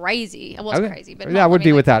wasn't crazy. I wasn't crazy, but that would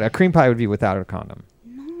be without a cream pie would be without a condom.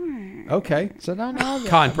 No. Okay. So no.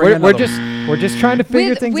 Con, bring we're just trying to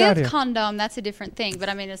figure things out here. With condom, that's a different thing. But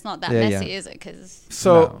I mean, it's not that messy, is it? Because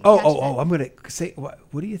I'm gonna say,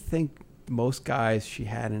 what do you think most guys she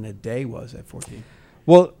had in a day was at 14?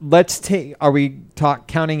 Well, let's take. Are we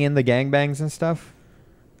counting in the gangbangs and stuff,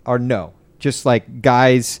 or no? Just like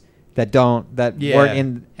guys that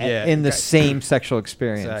weren't in the same sexual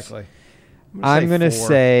experience. Exactly. I'm gonna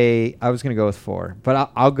say I was gonna go with 4,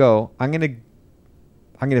 but I'll go. I'm gonna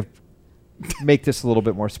make this a little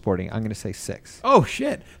bit more sporting. I'm gonna say 6. Oh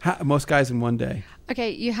shit! Most guys in one day.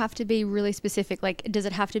 Okay, you have to be really specific. Like, does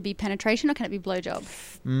it have to be penetration or can it be blowjob?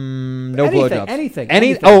 No blowjobs. Anything.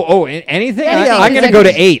 Anything. Anything. I'm gonna go to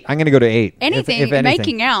 8. I'm gonna go to 8. Anything. If anything.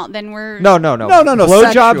 Making out, then we're no.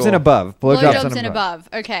 Blowjobs sexual. and above. Blowjobs and above.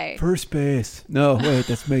 Okay. First base. No, wait,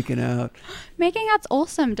 that's making out. Making out's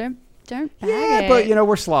awesome. Don't bag it. Yeah, but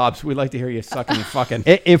we're slobs. We like to hear you sucking and fucking.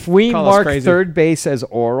 If we mark third base as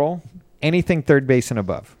oral, anything third base and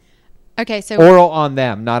above. Okay, so oral on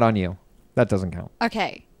them, not on you. That doesn't count.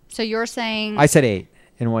 Okay, so you're saying I said 8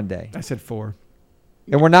 in one day. I said 4.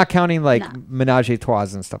 And we're not counting like menage a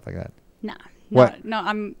trois and stuff like that. No. What? No,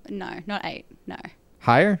 not 8. No.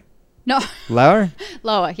 Higher? No. Lower?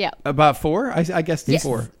 Lower, yeah. About 4? I guess Yes.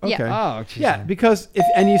 4. Okay. Yeah. Oh, geez. Yeah, because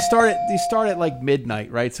you start at like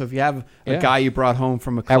midnight, right? So if you have a guy you brought home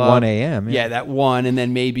from a club at 1 a.m. Yeah, that 1, and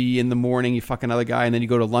then maybe in the morning you fuck another guy, and then you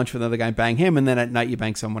go to lunch with another guy and bang him, and then at night you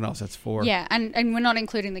bang someone else. That's 4. Yeah, and we're not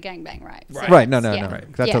including the gangbang, right? So Right. No.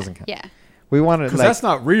 Right. That doesn't count. Yeah. We want to because that's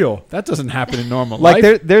not real. That doesn't happen in normal like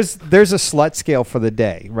life. there's a slut scale for the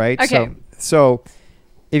day, right? Okay. So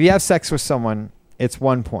if you have sex with someone, it's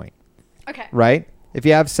 1 point. Okay. Right? If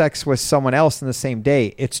you have sex with someone else in the same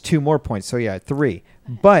day, it's 2 more points. So yeah, 3.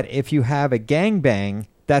 But if you have a gangbang,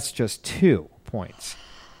 that's just 2 points.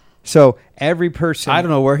 So every person. I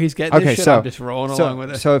don't know where he's getting this shit. I'm just rolling along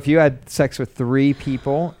with it. So if you had sex with 3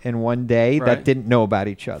 people in one day that didn't know about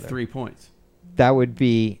each other, 3 points. That would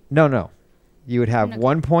be no. You would have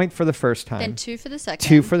 1 point for the first time. Then 2 for the second.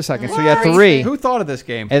 2 for the second. So you had 3. Who thought of this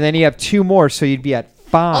game? And then you have 2 more, so you'd be at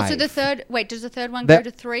 5. Also, the third. Wait, does the third one go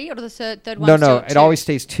to 3, or does the third one? No. It always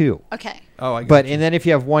stays 2. Okay. Oh, I got But you. and then if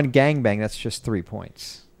you have 1 gangbang, that's just 3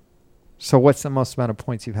 points. So what's the most amount of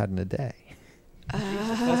points you've had in a day?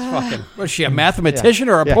 That's fucking. Was she a mathematician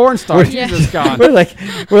or a porn star? Jesus God. We're like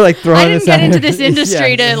throwing. I didn't get into this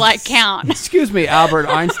industry to like count. Excuse me, Albert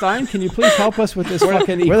Einstein. Can you please help us with this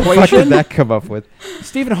fucking Where equation? the fuck did that come up with?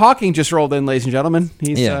 Stephen Hawking just rolled in, ladies and gentlemen.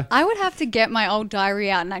 He's I would have to get my old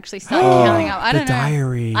diary out and actually start counting up. I don't know.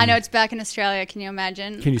 Diary. I know it's back in Australia. Can you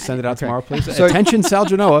imagine? Can you send it out tomorrow, please? So- Attention, Sal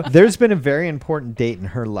Genoa. There's been a very important date in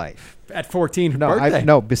her life. At 14, her birthday.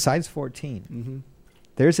 No, besides 14.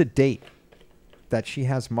 There's a date that she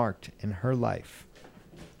has marked in her life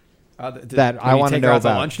that I want to know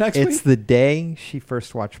about. Lunch next it's week? the day she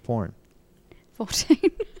first watched porn.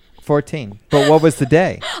 14. 14. But what was the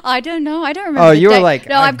day? I don't know. I don't remember. Oh, the you were date. like,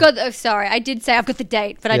 no. I've got. Oh, sorry. I did say I've got the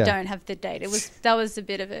date, but I Yeah. don't have the date. That was a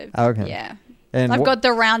bit of a. Okay. Yeah. And I've got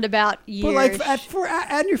the roundabout year. But like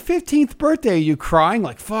at your 15th birthday, are you crying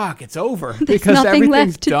like fuck? It's over because nothing everything's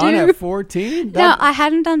left to done do. at 14. No, I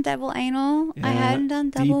hadn't done double anal. I Yeah. hadn't done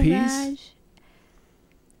double DPs? vag.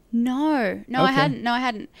 No, I hadn't. No, I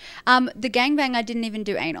hadn't. The gangbang, I didn't even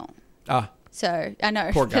do anal. So I know,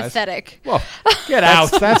 Poor guys. pathetic. Well, get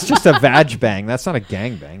out. That's just a vag bang. That's not a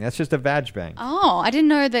gang bang. That's just a vag bang. Oh, I didn't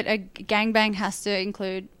know that a gangbang has to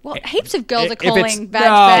include. Well, heaps of girls are if it's- calling vag No,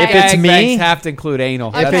 bang. If it's me- gangbangs have to include anal.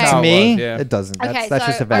 Okay. If That's it's how it me, was, yeah. it doesn't. Okay, That's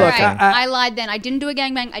so, just a all vag right, bang. I lied then. I didn't do a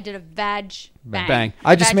gangbang. I did a vag bang. Bang.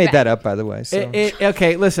 I just Vag made bang. that up, by the way. So.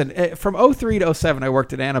 Okay, listen. From 03 to 07, I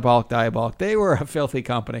worked at Anabolic Diabolic. They were a filthy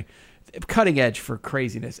company, cutting edge for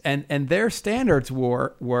craziness, and their standards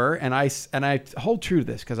were and I hold true to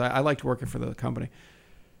this because I liked working for the company.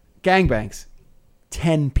 Gangbangs,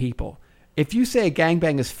 10 people. If you say a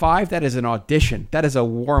gangbang is 5, that is an audition. That is a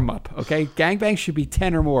warm-up, okay? Gangbangs should be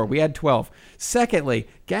 10 or more. We had 12. Secondly,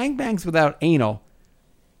 gangbangs without anal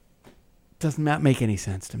does not make any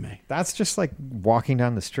sense to me. That's just like walking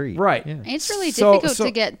down the street. Right. Yeah. It's really So- difficult so-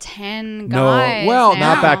 to get 10 No, guys. well,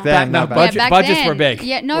 now. Not back then. No, not back Yeah, back budgets then. were big.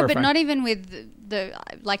 Yeah, no, We're but fine. not even with the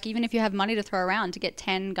like. Even if you have money to throw around, to get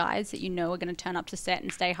 10 guys that you know are going to turn up to set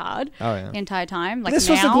and stay hard Oh, yeah. the entire time. Like This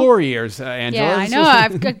now, was the glory years, Angela. Yeah, I This know. was-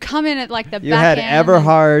 I've come in at like the You back had end.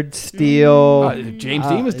 Everhard, Steele. James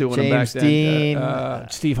Dean was doing them back James then. Dean,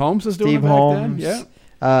 Steve Holmes was doing Steve them back Holmes. then.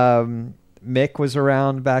 Yeah. Mick was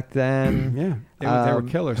around back then. Yeah. They were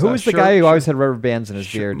killers. Who was the guy who always had rubber bands in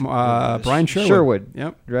his beard? Brian Sherwood. Sherwood.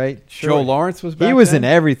 Yep. Right. Joe Lawrence was back He was then. in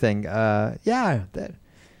everything. Yeah.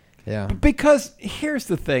 Yeah. Because here's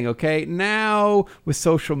the thing, okay? Now with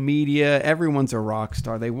social media, everyone's a rock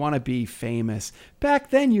star. They want to be famous. Back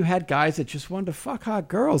then, you had guys that just wanted to fuck hot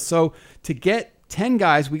girls. So to get 10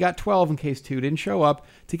 guys, we got 12 in case 2 didn't show up.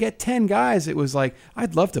 To get 10 guys, it was like,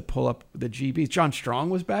 I'd love to pull up the GBs. John Strong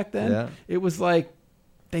was back then. Yeah. It was like,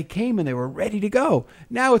 they came and they were ready to go.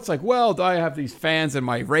 Now it's like, well, I have these fans and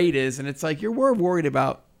my rate is, and it's like, you're more worried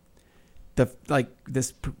about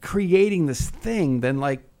creating this thing than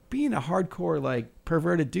like being a hardcore, like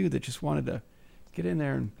perverted dude that just wanted to get in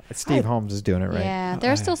there. And Steve Holmes is doing it right. Yeah,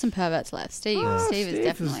 there are still some perverts left. Steve is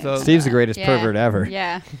definitely. Steve's the greatest pervert ever.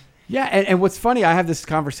 Yeah. Yeah, and what's funny, I have this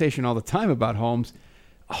conversation all the time about Holmes.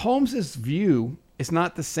 Holmes's view is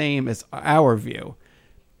not the same as our view.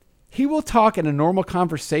 He will talk in a normal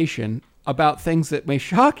conversation about things that may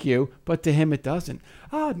shock you, but to him it doesn't.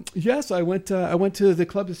 Yes, I went to the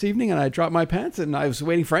club this evening and I dropped my pants and I was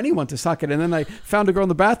waiting for anyone to suck it, and then I found a girl in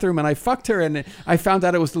the bathroom and I fucked her and I found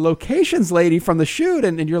out it was the locations lady from the shoot,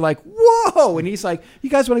 and you're like, whoa, and he's like, you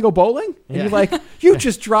guys want to go bowling? And you're like, you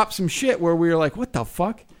just dropped some shit where we were like, what the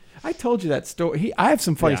fuck? I told you that story. I have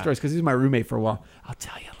some funny stories because he's my roommate for a while. I'll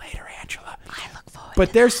tell you later, Angela. I look forward.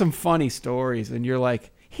 But there's some funny stories, and you're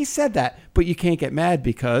like, he said that, but you can't get mad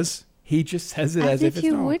because he just says it as if it's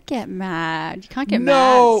normal. You would get mad. You can't get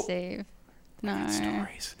mad, Steve. No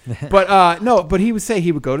stories. But he would say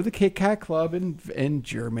he would go to the Kit Kat Club in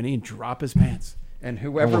Germany and drop his pants. And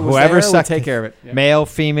whoever would take care of it. Yeah. Male,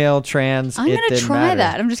 female, trans. I'm going to try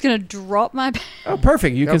that. I'm just going to drop my pants. Oh,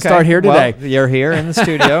 perfect. You can start here today. Well, you're here in the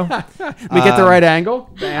studio. We get the right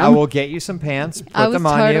angle. Bam. I will get you some pants, put them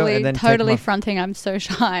on you, and then totally fronting. I'm so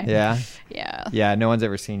shy. Yeah. Yeah. Yeah, no one's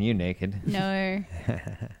ever seen you naked. No.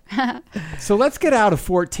 So let's get out of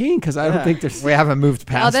 14 because I don't think there's... We haven't moved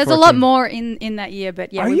past there's 14. a lot more in that year,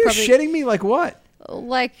 but yeah. Are you shitting me? Like what?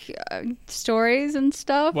 Like stories and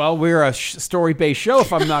stuff. Well, we're a story-based show,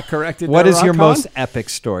 if I'm not corrected. What is your most epic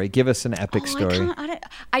story? Give us an epic story.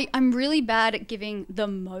 I'm really bad at giving the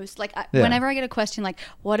most. Like whenever I get a question, like,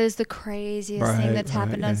 what is the craziest thing that's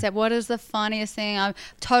happened on set? What is the funniest thing? I'm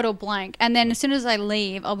total blank. And then as soon as I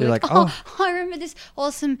leave, I'll be like, oh, I remember this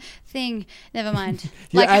awesome thing. Never mind.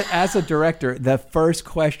 As a director, the first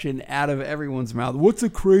question out of everyone's mouth, what's the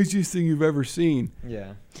craziest thing you've ever seen?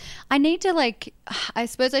 Yeah. I need to I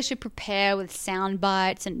suppose I should prepare with sound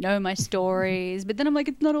bites and know my stories, but then I'm like,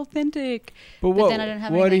 it's not authentic. But then I don't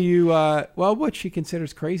have what anything. do you, what she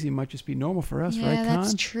considers crazy might just be normal for us, right, Con? Yeah,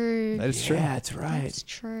 that's true. That is true. Yeah, that's right. That's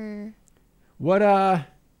true. What, Well,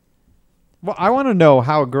 I want to know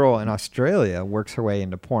how a girl in Australia works her way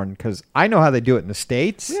into porn, because I know how they do it in the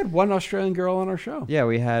States. We had one Australian girl on our show. Yeah,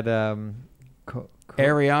 we had Ariana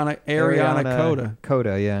Coda.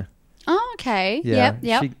 Coda, yeah. Oh, okay. Yeah,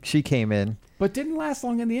 Yep. She came in, but didn't last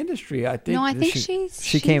long in the industry. I think. No, I think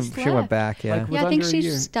she came. left. She went back. Yeah. I think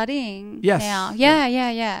she's studying. Yes. Now.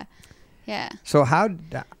 Yeah. So how,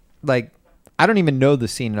 I don't even know the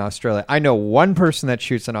scene in Australia. I know one person that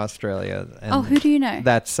shoots in Australia. And who do you know?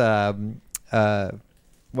 That's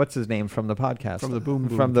what's his name from the podcast? From the Boom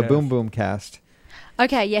Boom. From the Boom Boom cast.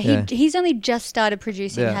 Okay. Yeah. He's only just started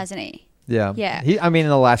producing, hasn't he? Yeah. Yeah. In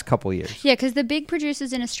the last couple of years. Yeah, because the big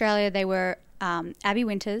producers in Australia, they were Abby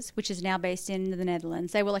Winters, which is now based in the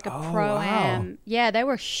Netherlands. They were like a pro-am. Wow. Yeah, they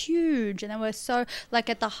were huge. And they were so,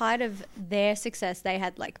 at the height of their success, they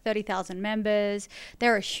had 30,000 members.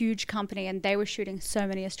 They're a huge company and they were shooting so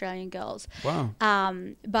many Australian girls. Wow.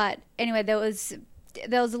 But anyway, there was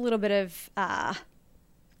a little bit of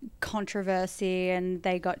controversy, and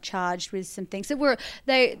they got charged with some things that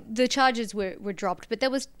the charges were dropped, but there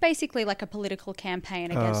was basically a political campaign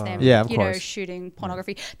against them, shooting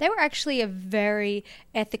pornography. They were actually a very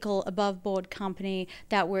ethical, above board company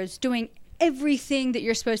that was doing everything that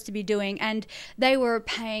you're supposed to be doing, and they were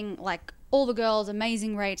paying all the girls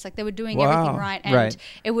amazing rates, they were doing everything right, and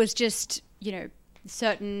it was just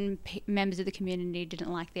certain members of the community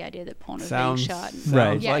didn't like the idea that porn was being shot.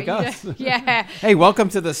 Sounds like us. Yeah. Hey, welcome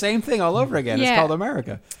to the same thing all over again. It's called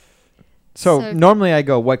America. So normally I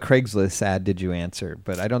go, what Craigslist ad did you answer?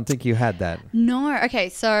 But I don't think you had that. No. Okay,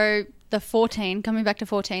 so the 14, coming back to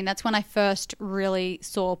 14, that's when I first really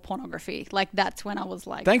saw pornography. That's when I was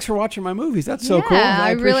like... Thanks for watching my movies. That's so cool.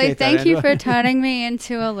 I really thank you for turning me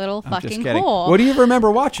into a little fucking whore. What do you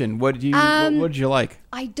remember watching? What did you like?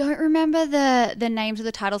 I don't remember the names of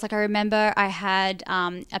the titles. I remember I had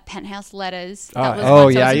a Penthouse Letters.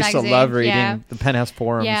 I used to love reading the Penthouse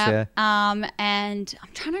forums. Yeah. And I'm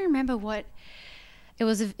trying to remember what... It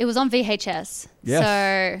was on VHS. Yes.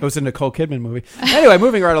 So it was a Nicole Kidman movie. Anyway,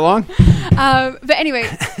 moving right along. But anyway,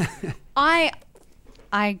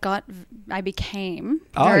 I became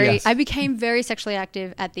very sexually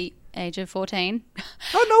active at the age of 14.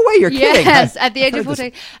 Oh, no way, you're kidding. Yes, at the age of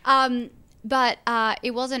 14. But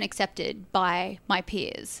it wasn't accepted by my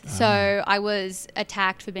peers. So I was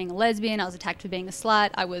attacked for being a lesbian. I was attacked for being a slut.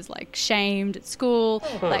 I was like shamed at school.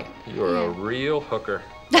 Like you're a real hooker.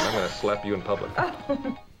 I'm going to slap you in public.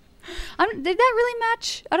 Did that really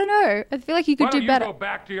match? I don't know. I feel like you could do better. Go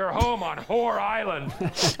back to your home on Whore Island.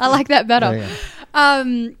 I like that better. Oh,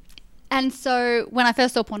 yeah. And so when I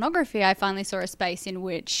first saw pornography, I finally saw a space in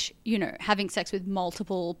which, having sex with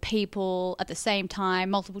multiple people at the same time,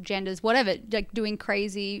 multiple genders, whatever, like doing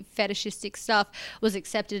crazy fetishistic stuff was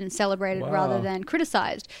accepted and celebrated rather than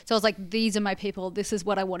criticized. So I was like, these are my people. This is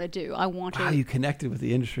what I want to do. I want to. Wow, you connected with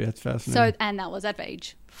the industry. That's fascinating. And that was at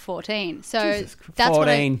age 14. So Jesus, that's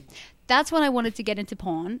 14. That's when I wanted to get into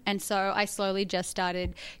porn. And so I slowly just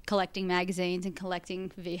started collecting magazines and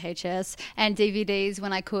collecting VHS and DVDs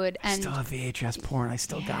when I could. And still have VHS porn. I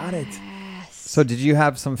still got it. So did you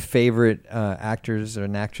have some favorite actors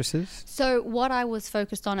and actresses? So what I was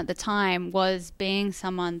focused on at the time was being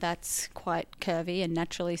someone that's quite curvy and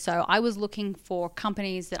naturally so. I was looking for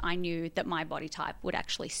companies that I knew that my body type would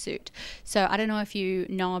actually suit. So I don't know if you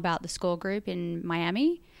know about the Score Group in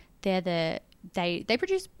Miami. They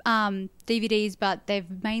produce DVDs, but they've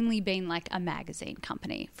mainly been like a magazine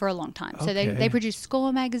company for a long time. So they produce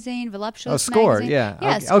Score magazine, Voluptuous Score, magazine. yeah.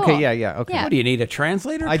 Yeah, okay. Score. Okay, yeah. Okay. Yeah. What do you need, a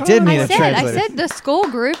translator? I did need a translator. I said the Score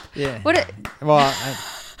Group. Yeah.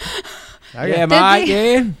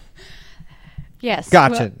 Yeah. Yes.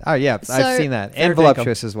 Gotcha. I've seen that. And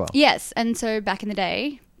Voluptuous as well. Yes, and so back in the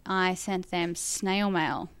day, I sent them snail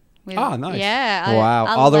mail. Nice. Yeah. Wow.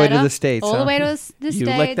 All the way to the States. All the way to the States. You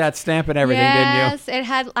licked that stamp and everything, yes, didn't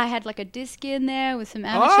you? I had like a disc in there with some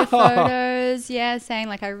amateur photos. Yeah, saying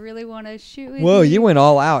like I really want to shoot with Whoa, you. You went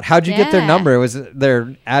all out. How'd you get their number? Was it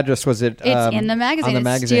their address? Was it? It's in the magazine.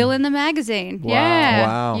 It's still in the magazine. Wow. Yeah.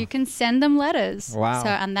 Wow. You can send them letters. Wow. So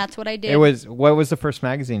and that's what I did. What was the first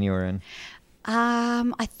magazine you were in?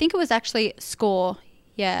 I think it was actually Score.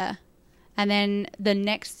 Yeah. And then the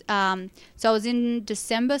next, so I was in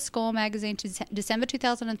December Score magazine to December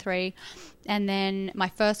 2003, and then my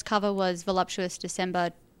first cover was Voluptuous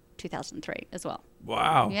December 2003 as well.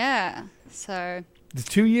 Wow. Yeah. So the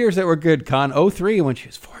 2 years that were good, Con. 03 when she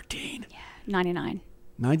was 14. Yeah. 99.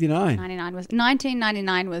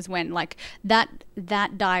 1999 was when like that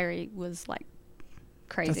diary was like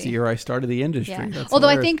crazy. That's the year I started the industry. Yeah. That's Although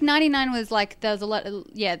hilarious. I think 99 was like there's a lot.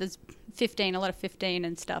 There's 15, a lot of 15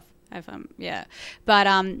 and stuff. But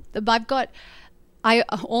I've got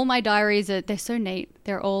all my diaries they're so neat.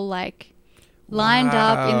 They're all like lined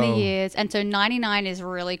up in the years, and so 99 is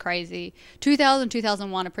really crazy. 2000,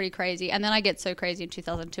 2001 are pretty crazy, and then I get so crazy in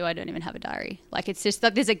 2002 I don't even have a diary. Like it's just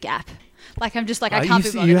that there's a gap. Like I'm just like I can't be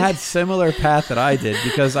bothered. You had similar path that I did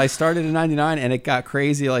because I started in 99 and it got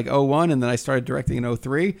crazy like 01, and then I started directing in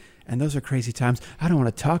 03. And those are crazy times I don't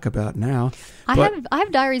want to talk about now. I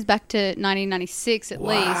have diaries back to 1996 at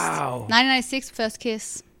least. 1996, first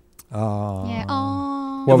kiss. Oh. Yeah.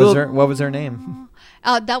 Oh. What was her name?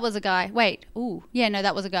 Oh, that was a guy. Wait. Ooh. Yeah, no,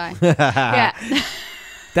 that was a guy. Yeah.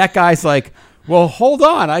 That guy's like, well, hold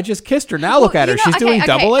on. I just kissed her. Now look at her. She's doing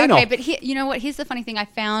double anal. Okay, but you know what? Here's the funny thing. I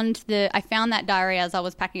found that diary as I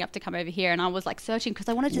was packing up to come over here, and I was like searching because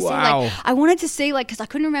I wanted to see because I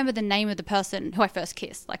couldn't remember the name of the person who I first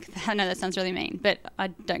kissed. Like I know that sounds really mean, but I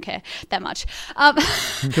don't care that much.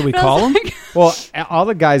 Can we call him? Well, all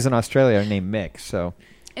the guys in Australia are named Mick, so.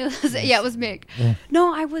 It was Mick. Yeah.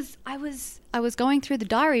 No, I was going through the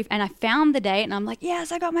diary and I found the date and I'm like,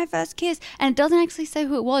 yes, I got my first kiss. And it doesn't actually say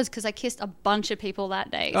who it was because I kissed a bunch of people that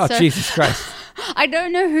day. Oh, so Jesus Christ. I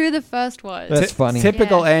don't know who the first was. That's funny.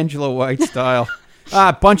 Typical Angela White style.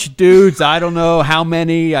 A bunch of dudes. I don't know how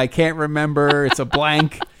many. I can't remember. It's a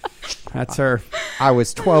blank. That's her. I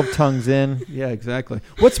was 12 tongues in. Yeah, exactly.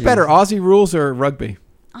 What's better, Aussie rules or rugby?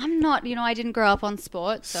 I'm not, I didn't grow up on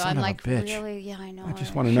sports, so Son I'm of like, a bitch. really, yeah, I know. I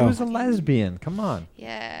just want to know. She was a lesbian. Come on.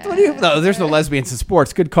 Yeah. No, there's no lesbians in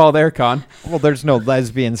sports. Good call there, Con. Well, there's no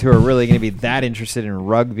lesbians who are really going to be that interested in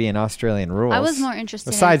rugby and Australian rules. I was more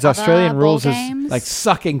interested Besides, in Australian other rules ball is games. Like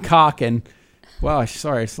sucking cock and... Wow,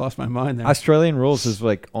 sorry, I just lost my mind there. Australian rules is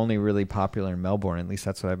like only really popular in Melbourne. At least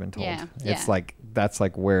that's what I've been told. Yeah, It's like, that's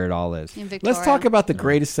like where it all is. In Victoria. Let's talk about the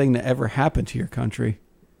greatest thing that ever happened to your country.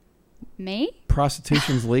 Me?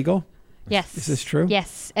 Prostitution's legal? Yes. Is this true?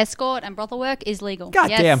 Yes. Escort and brothel work is legal. God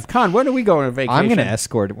damn. Con, when are we going on vacation? I'm going to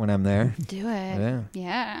escort it when I'm there. Do it. Yeah.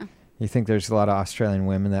 Yeah. You think there's a lot of Australian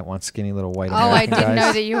women that want skinny little white I American didn't know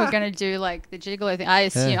guys? that you were going to do like the gigolo thing. I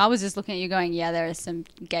assume I was just looking at you going, yeah, there are some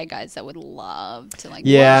gay guys that would love to like.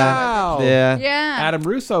 Yeah. Wow. Yeah. Adam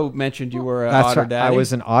Russo mentioned you were an That's otter right. daddy. I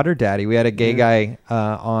was an otter daddy. We had a gay guy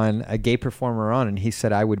on, a gay performer on, and he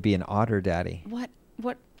said I would be an otter daddy. What?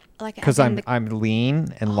 Like Because I'm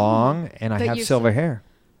lean and long, and I but have you're silver hair.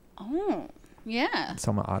 Oh, yeah.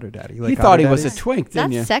 So I'm an otter daddy. You He like thought otter he was a daddies? twink,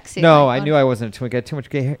 didn't That's you? sexy. No, like, I knew I wasn't a twink. I had too much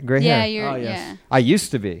gray Yeah, hair. you're. Oh, yes. Yeah. I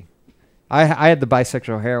used to be. I had the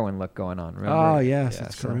bisexual heroin look going on. Remember? Oh, yes, Yeah,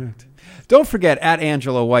 that's so- correct. Don't forget, at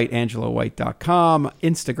Angela White, AngelaWhite.com,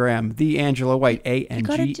 Instagram, The Angela White,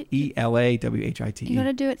 ANGELAWHITE. You got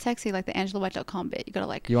to do it sexy, like the AngelaWhite.com bit. You got to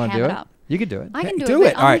like You want to ham do it it? up. You could do it. I can do, do it.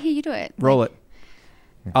 it. But All I right. want to hear you do it. Roll it.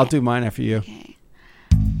 I'll do mine after you. Okay.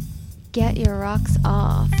 Get your rocks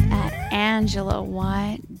off at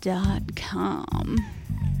AngelaWhite.com.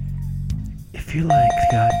 If you like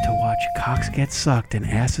to watch cocks get sucked and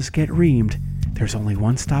asses get reamed, there's only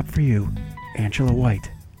one stop for you,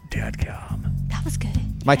 AngelaWhite.com. That was good.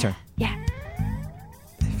 My turn. Yeah.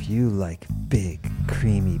 If you like big,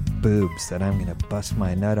 creamy boobs that I'm going to bust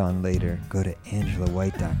my nut on later, go to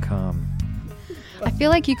AngelaWhite.com. I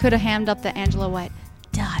feel like you could have hammed up the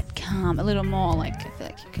AngelaWhite.com a little more. Like, I feel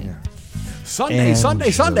like you could. Yeah.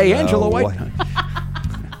 Sunday, Angela White.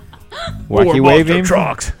 Wacky wave him.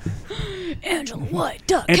 Trucks.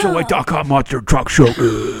 AngelaWhite.com. AngelaWhite.com Monster Truck Show.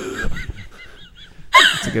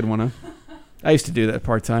 That's a good one, huh? I used to do that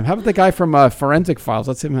part time. How about the guy from Forensic Files?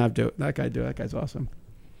 Let's him do it. That guy do it. That guy's awesome.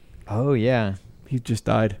 Oh, yeah. He just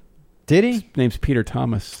died. Did he? His name's Peter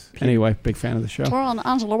Thomas. Anyway, big fan of the show. We're on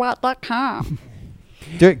AngelaWhite.com.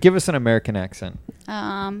 Give us an American accent.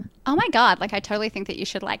 Oh my God. Like, I totally think that you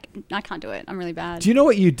should, like, I can't do it. I'm really bad. Do you know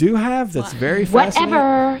what you do have that's very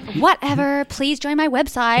fascinating? Whatever. Please join my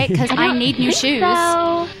website because I need new shoes.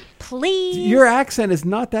 Please. Your accent is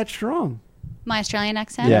not that strong. My Australian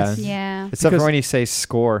accent? Yeah. Yeah. Except Because- for when you say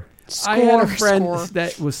score. I had a Score, friend score.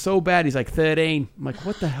 that was so bad. He's like 13. I'm like,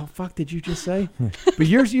 what the hell fuck did you just say? But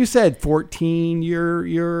you said 14.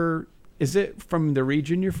 You're is it from the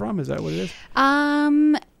region you're from? Is that what it is?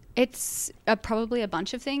 It's probably a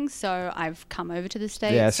bunch of things. So I've come over to the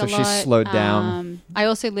States. Yeah, so a she's lot. slowed down. I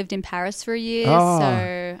also lived in Paris for a year, Oh.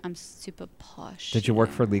 so I'm super posh. Did you work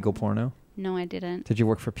for legal porno? No, I didn't. Did you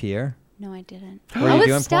work for Pierre? No, I didn't. Were I you was doing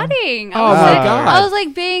porn? studying. Oh my God. I was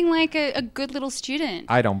like being like a good little student.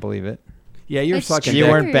 I don't believe it. Yeah, you're It's sucking. true. You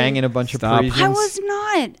dick. weren't banging a bunch Stop. of Parisians? I was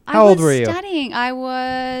not. How old were you? Studying. I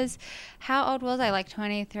was. How old was I? Like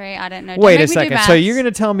 23. I don't know. Don't Wait make a me do second. So maths. you're going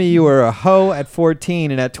to tell me you were a hoe at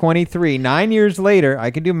 14 and at 23, 9 years later,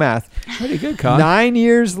 I can do math. Pretty good, Con. 9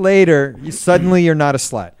 years later, suddenly you're not a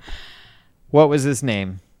slut. What was his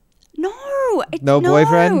name? No. No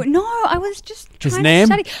boyfriend? No, I was just His trying name?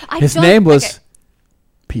 to study. His name was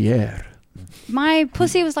Pierre. My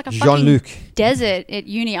pussy was like a Jean-Luc. fucking desert at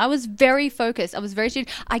uni. I was very focused. I was very student.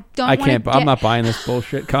 I don't. I wanna can't. I'm not buying this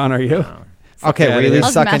bullshit. Con, are you? Okay, outta were you here. at I least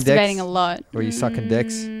was sucking masturbating dicks? a lot. Were you sucking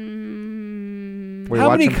dicks? Were you How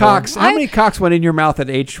many watching cocks? porn? How many cocks went in your mouth at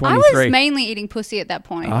age 23? I was mainly eating pussy at that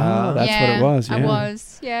point. Oh, that's what it was. Yeah. I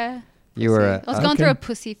was. Yeah. You were I was going through a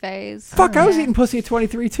pussy phase. Fuck, I was Yeah. eating pussy at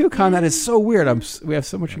 23 too, Con. That is so weird. We have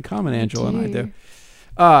so much in common, Angela and I do.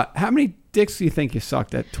 How many dicks do you think you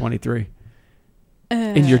sucked at 23?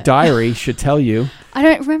 In your diary should tell you. I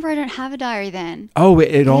don't remember. I don't have a diary then. Oh,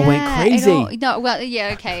 it all went Yeah, crazy.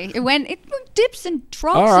 Yeah, okay. It dips and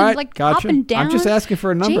drops All right, and like gotcha. up and down. I'm just asking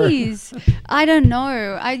for a number. Jeez, I don't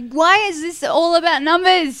know. Why is this all about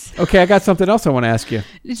numbers? Okay, I got something else I want to ask you.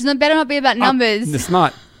 Better not be about numbers. It's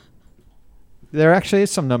not. There actually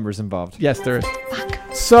is some numbers involved. Yes, there is.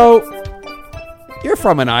 So, you're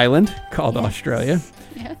from an island called Australia,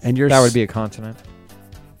 Yes. and you're That would be a continent.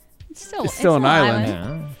 It's still, it's still an island.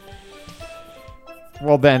 Yeah.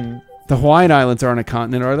 Well, then, The Hawaiian Islands aren't a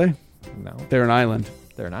continent, are they? no, They're an island,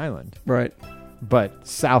 they're an island. right? But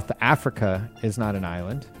South Africa is not an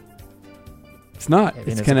island. It's not. And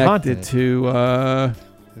It's it's a connected continent. to.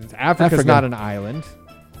 Africa's Africa. not an island.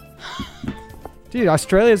 Dude,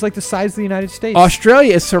 Australia is like the size of the United States.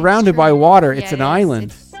 Australia is surrounded by water. It's Yeah, an it is.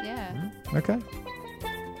 island. Yeah. Okay.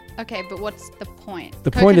 Okay, but what's the point?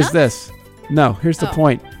 The point is Coconuts? this. No, here's the Oh.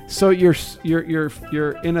 point. So you're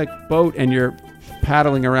in a boat and you're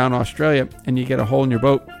paddling around Australia, and you get a hole in your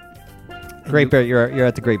boat. Great Barrier. You're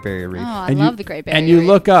at the Great Barrier Reef. Oh, I And love you- the Great Barrier And you Reef.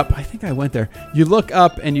 look up. I think I went there. You look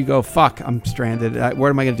up and you go, "Fuck, I'm stranded. What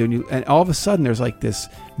am I gonna do?" And all of a sudden, there's like this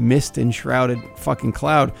mist enshrouded fucking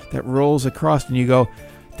cloud that rolls across, and you go,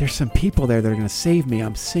 "There's some people there that are gonna save me.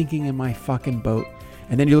 I'm sinking in my fucking boat."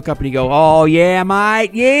 And then you look up and you go, "Oh yeah, mate,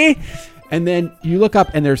 yeah." And then you look up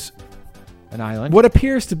and there's An island. what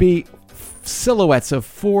appears to be silhouettes of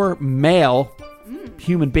 4 male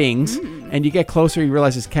human beings, and you get closer, you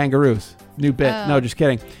realize it's kangaroos. New bit. No, just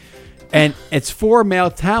kidding. And it's 4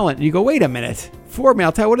 male talent. And you go, wait a minute. 4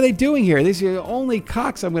 male talent. What are they doing here? These are the only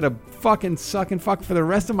cocks I'm going to fucking suck and fuck for the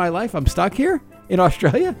rest of my life. I'm stuck here in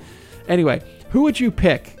Australia. Anyway, who would you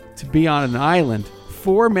pick to be on an island?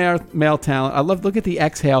 4 male talent. I look at the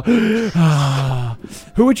exhale.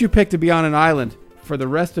 Who would you pick to be on an island for the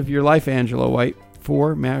rest of your life, Angela White?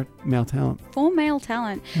 4 male talent. 4 male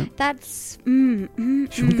talent. Yep. That's...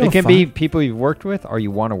 It can be people you've worked with or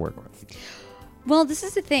you want to work with. Well, this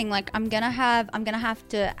is the thing. Like, I'm gonna have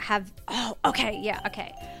to have. Oh, okay, yeah,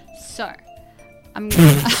 okay. So, I'm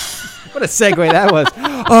gonna. What a segue that was.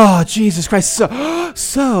 Oh, Jesus Christ.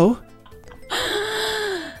 So.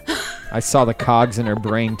 I saw the cogs in her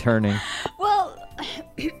brain turning. Well,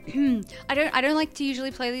 I don't like to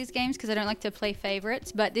usually play these games because I don't like to play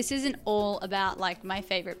favorites. But this isn't all about like my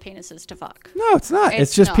favorite penises to fuck. No, it's not.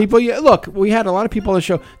 It's just not. People. Look, we had a lot of people on the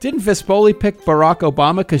show. Didn't Vespoli pick Barack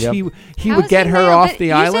Obama because he would get her off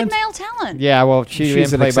the island? You said male talent. Yeah, well, she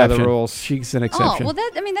didn't play by the rules. She's an exception. Oh, well,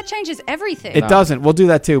 that changes everything. It doesn't. We'll do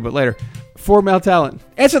that too, but later. 4 male talent.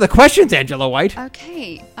 Answer the questions, Angela White.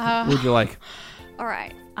 Okay. What would you like? All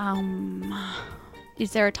right.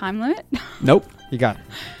 Is there a time limit? Nope. You got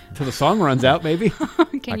till the song runs out, maybe.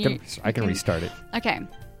 I can restart it. Okay.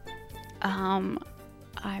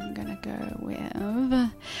 I'm gonna go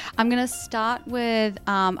with. I'm gonna start with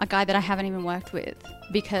a guy that I haven't even worked with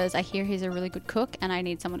because I hear he's a really good cook and I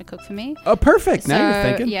need someone to cook for me. Oh, perfect. Now you're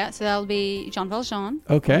thinking. Yeah, so that'll be Jean Valjean.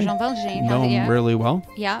 Okay. Jean Valjean. Know him really well.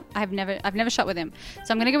 Yeah, I've never shot with him,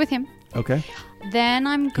 so I'm gonna go with him. Okay. Then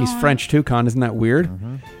I'm going. He's French too, Con. Isn't that weird?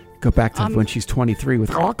 Mm-hmm. Go back to when she's 23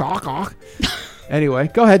 with. Anyway,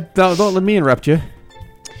 go ahead. Don't let me interrupt you.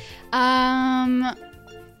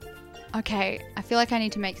 Okay, I feel like I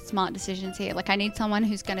need to make smart decisions here. Like I need someone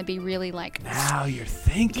who's going to be really like. Now you're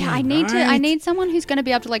thinking. Yeah, I need someone who's going to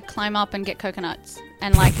be able to like climb up and get coconuts,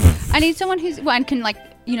 and like I need someone who's and can like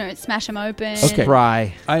smash them open. Okay.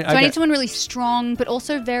 Spry. I need someone really strong, but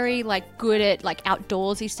also very like good at like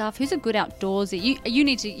outdoorsy stuff. Who's a good outdoorsy?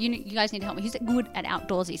 You guys need to help me. Who's good at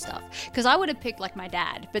outdoorsy stuff? Because I would have picked like my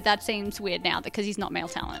dad, but that seems weird now because he's not male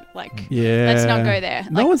talent. Like, let's not go there.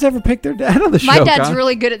 No one's ever picked their dad on the show. My dad's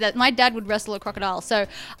really good at that. My dad would wrestle a crocodile. So,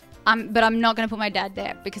 but I'm not going to put my dad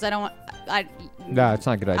there because I don't want. No, it's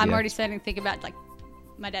not a good idea. I'm already starting to think about like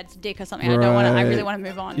my dad's dick or something. Right. I really want to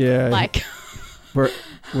move on. Yeah. Like.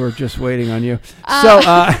 We're just waiting on you.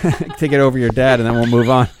 To get over your dad, and then we'll move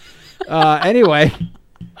on. Anyway,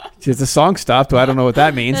 the song stopped. I don't know what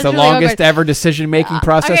that means. That's the really longest awkward. ever decision-making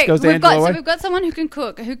process goes to Angela White. So we've got someone who can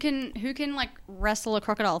cook, who can like wrestle a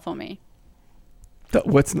crocodile for me.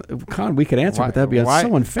 Con, we could answer, but that'd be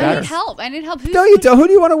someone fair. I need help. No, you don't. Who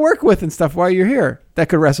do you want to work with and stuff while you're here that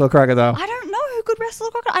could wrestle a crocodile? I don't know who could wrestle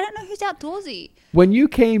a crocodile. I don't know who's outdoorsy. When you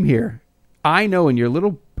came here, I know in your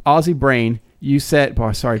little Aussie brain, you said, big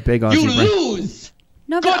Aussie brain. You lose!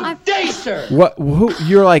 No, but Good day, sir!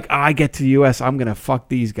 You're like, I get to the U.S., I'm going to fuck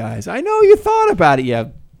these guys. I know you thought about it,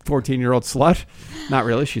 you 14-year-old slut. Not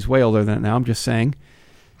really. She's way older than it now. I'm just saying.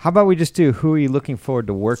 How about we just do who are you looking forward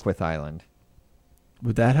to work with island?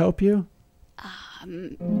 Would that help you?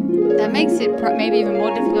 That makes it maybe even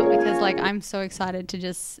more difficult because, like, I'm so excited to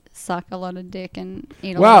just suck a lot of dick and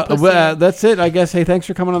eat a lot of pussy. Well, that's it, I guess. Hey, thanks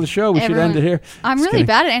for coming on the show. We should end it here. I'm really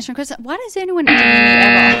bad at answering questions. Why does anyone interview me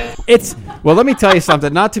ever? Well, let me tell you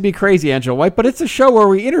something. Not to be crazy, Angela White, but it's a show where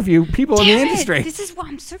we interview people in the industry. This is why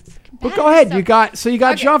I'm so freaking bad. But go ahead. You got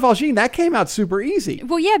Jean Valjean. That came out super easy.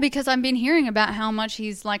 Well, yeah, because I've been hearing about how much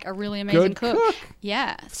he's like a really amazing cook.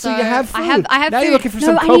 Yeah. So you have food. I have now food. You're looking for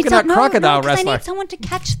some coconut crocodile wrestler. I need someone to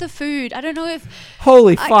catch the food. I don't know if.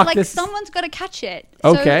 Holy fuck! Like someone's got to catch it.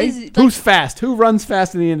 Okay. Who's fast? Who runs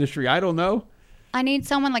fast in the industry? I don't know. I need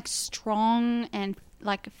someone like strong and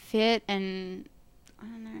like fit and I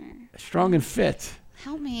don't know. Strong and fit.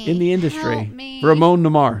 Help me. In the industry. Help me. Ramon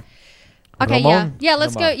Namar. Okay, yeah.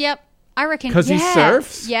 Let's go. Yep. I reckon. Because he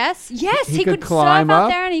surfs? Yes. He could climb surf up out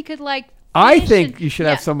there and he could like. I think you should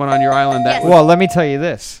have someone on your island that. Well, let me tell you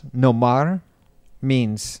this. Nomar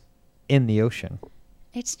means in the ocean.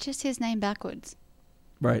 It's just his name backwards.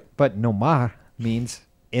 Right. But Nomar means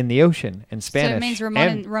in the ocean in Spanish. So it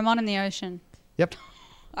means Ramon in the ocean. Yep.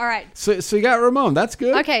 All right. So you got Ramon. That's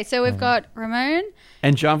good. Okay, so we've got Ramon.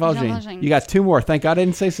 And Jean Valjean. You got 2 more. Thank God I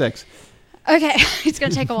didn't say 6. Okay. It's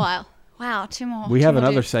going to take a while. Wow, 2 more. We have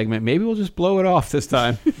another segment. Maybe we'll just blow it off this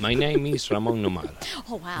time. My name is Ramon Nomar.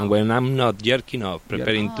 Oh, wow. And when I'm not jerking off,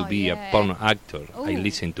 preparing to be a porn actor, I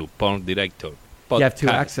listen to Porn Director. You have 2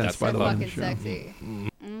 accents, by the way. Sexy.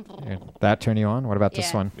 That turn you on? What about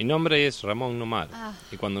this one? Mi nombre es Ramón Nomar.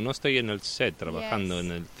 Y cuando no estoy en el set trabajando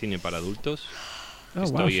en el cine para adultos,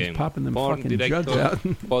 estoy en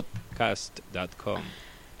porndirectorpodcast.com.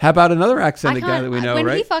 How about another accented guy that we know, when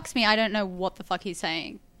right? he fucks me, I don't know what the fuck he's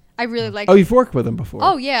saying. I really like... Oh, you've worked with him before.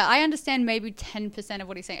 Oh, yeah. I understand maybe 10% of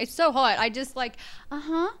what he's saying. It's so hot. I just like,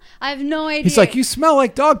 I have no idea. He's like, you smell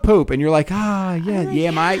like dog poop. And you're like, mate,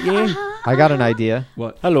 yeah. I got an idea.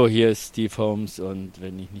 What? Hallo, hier ist Steve Holmes. Und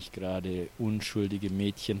wenn ich nicht gerade unschuldige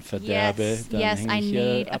Mädchen verderbe, dann hänge ich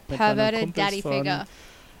hier ab mit meinen Kumpels von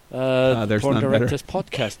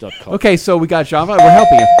porndirectorspodcast.com. Okay, so we got Jean Valjean. We're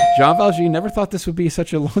helping him. Jean Valjean. Never thought this would be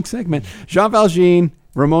such a long segment. Jean Valjean,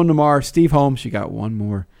 Ramon Nomar, Steve Holmes. You got one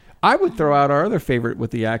more. I would throw out our other favorite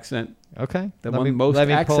with the accent. Okay. The one most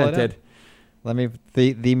accented.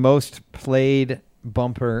 The most played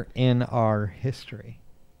bumper in our history.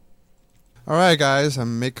 All right, guys.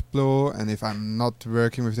 I'm Mick Blue, and if I'm not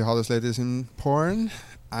working with the hottest ladies in porn,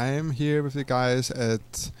 I'm here with the guys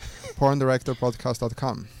at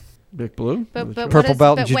porndirectorpodcast.com. Big Blue? Purple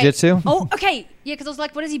belt in jiu-jitsu? Oh, okay. Yeah, because I was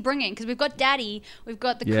like, what is he bringing? Because we've got Daddy, we've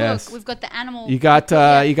got the cook, we've got the animal. You got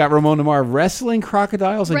Ramon Nomar wrestling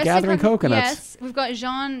crocodiles and gathering coconuts. Yes, we've got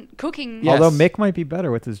Jean cooking. Yes. Although Mick might be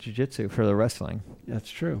better with his jiu-jitsu for the wrestling. That's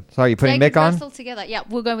true. So are you putting Mick on? Wrestle together. Yeah,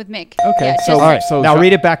 we'll go with Mick. Okay. Yeah, all right. So now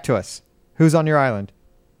read it back to us. Who's on your island?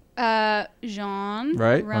 Jean.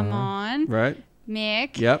 Right. Ramon. Right.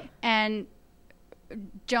 Mick. Yep. And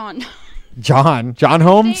John. John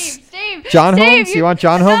Holmes? Steve. John Holmes? You want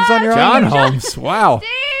John Holmes on your John island? Holmes. Wow.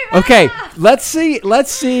 Okay, let's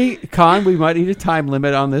see. Con, we might need a time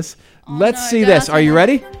limit on this. Let's see this. Are you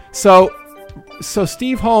ready? So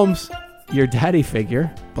Steve Holmes, your daddy figure,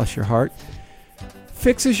 bless your heart,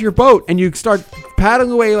 fixes your boat, and you start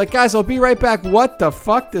paddling away. You're like, guys, I'll be right back. What the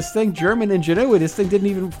fuck? This thing, German ingenuity. This thing didn't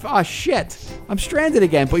even. Oh shit! I'm stranded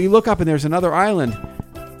again. But you look up, and there's another island.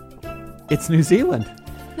 It's New Zealand.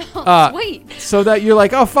 Sweet. So that you're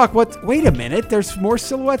like, oh fuck, what? Wait a minute, there's more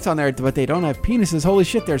silhouettes on there, but they don't have penises. Holy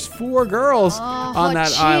shit, there's 4 girls on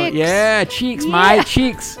that island. Yeah, cheeks, my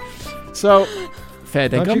cheeks. So, fair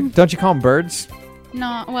dinkum. Don't you call them birds?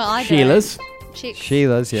 No, well, I Sheilas. Chicks.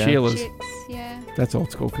 Sheilas, yeah. Sheilas. Chicks, yeah. That's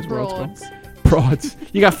old school because we're old school. Broads. Broads.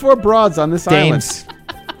 You got 4 broads on this Dames.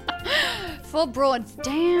 island. 4 broads.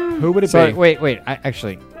 Damn. Who would it be? Wait.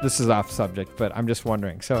 Actually, this is off subject, but I'm just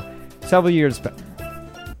wondering. So, several years back.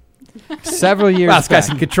 Wow, this guy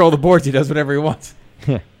can control the boards. He does whatever he wants.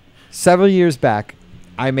 Several years back,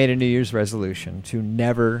 I made a New Year's resolution to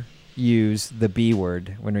never use the B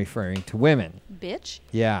word when referring to women. Bitch?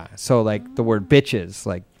 Yeah. So like the word bitches,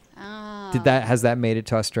 like has that made it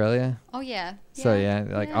to Australia? Oh yeah. So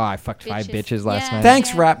I fucked 5 bitches last night.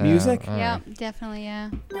 Thanks, rap music. Yeah, definitely, yeah.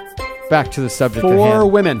 Back to the subject. 4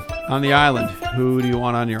 women on the island. Who do you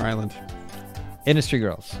want on your island? Industry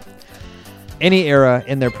girls. Any era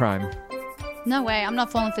in their prime. No way, I'm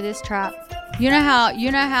not falling for this trap. You know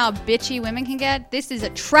how bitchy women can get? This is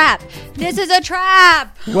a trap. This is a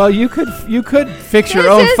trap. Well, you could fix your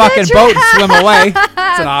own fucking boat and swim away.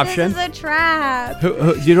 It's an option. This is a trap.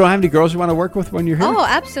 You don't have any girls you want to work with when you're here? Oh,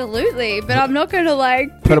 absolutely. But I'm not going to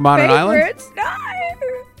put them on an island. No.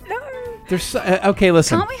 There's okay.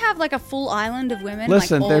 Listen. Can't we have like a full island of women?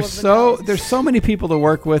 Listen, like there's so many people to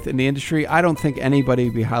work with in the industry. I don't think anybody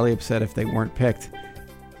would be highly upset if they weren't picked.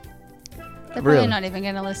 They're probably not even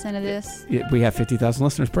going to listen to this. Yeah, we have 50,000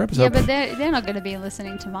 listeners per episode. Yeah, but they're not going to be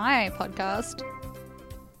listening to my podcast.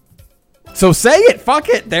 So say it. Fuck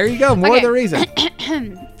it. There you go. More the reason.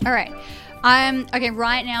 All right.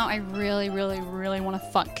 Right now, I really, really, really want to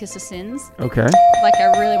fuck Kiss of Sins. Okay. Like,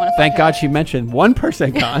 I really want to fuck Thank her. God she mentioned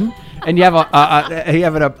 1% Con, and you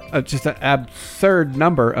have just an absurd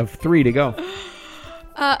number of 3 to go.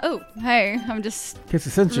 Hey, I'm just... Kiss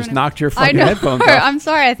of Sins just knocked your fucking headphones off. I'm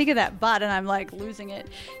sorry, I think of that butt and I'm like losing it.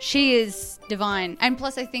 She is divine. And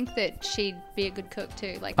plus I think that she'd be a good cook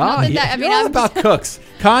too. Like, you're all about cooks.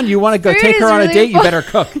 Con, you want to go take her on a date, you better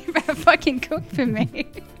cook. You better fucking cook for me.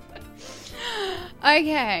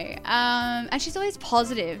 Okay. And she's always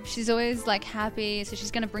positive. She's always like happy, so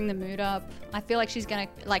she's gonna bring the mood up. I feel like she's gonna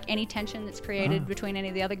like any tension that's created between any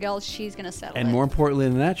of the other girls, she's gonna settle and it. more importantly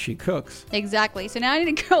than that, she cooks. Exactly. So now I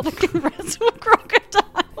need a girl that can wrestle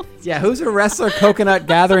crocodiles. Yeah, who's a wrestler coconut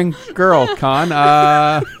gathering girl, Con?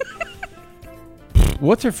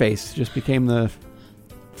 What's her face? Just became the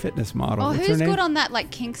fitness model. Oh, What's who's her name? good on that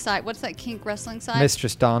like kink site? What's that kink wrestling site?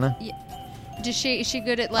 Mistress Donna. Yeah. Is she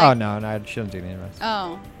good at like? Oh no, she doesn't do any wrestling.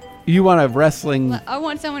 Oh. You want a wrestling? I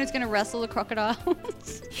want someone who's going to wrestle the crocodiles.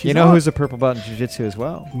 You know who's a purple belt in jiu-jitsu as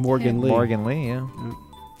well? Morgan Lee. Morgan Lee, yeah.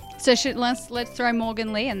 So let's throw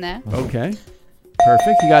Morgan Lee in there. Okay.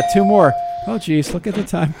 Perfect. You got 2 more. Oh, geez. Look at the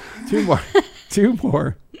time. 2 more. 2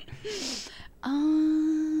 more.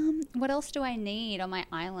 What else do I need on my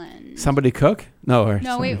island? Somebody cook? No.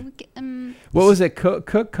 What was it?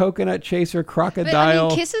 Cook, coconut chaser, crocodile.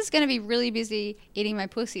 But, Kiss is going to be really busy eating my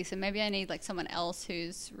pussy, so maybe I need like someone else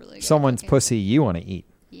who's really good someone's cooking. Pussy you want to eat.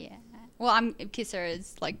 Yeah. Well, Kisser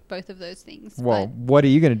is like both of those things. Well, what are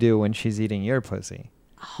you going to do when she's eating your pussy?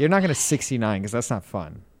 You're not going to 69 because that's not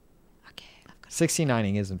fun. Okay.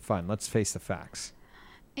 69ing isn't fun. Let's face the facts.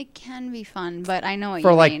 It can be fun, but I know what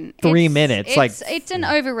for you like mean. 3 minutes. It's an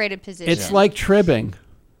overrated position. It's like tribbing.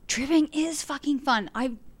 Tribbing is fucking fun.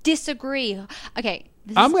 I disagree. Okay.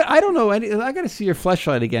 I don't know. I got to see your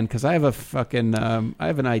fleshlight again because I have a fucking I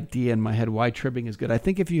have an idea in my head why tribbing is good. I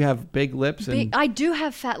think if you have big lips and I do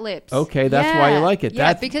have fat lips. Okay, that's why you like it.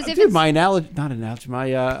 Yeah, because if my analogy, not analogy, my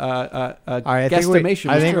guesstimation.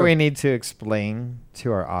 I think we need to explain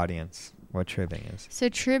to our audience what tribbing is. So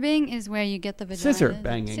tribbing is where you get the vagina. Scissor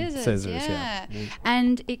banging. Scissors, yeah.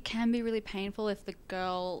 And it can be really painful if the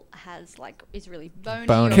girl is really bony.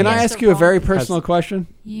 Can I ask you a very personal question?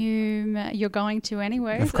 You're going to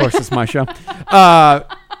anyway. Of course, it's my show. How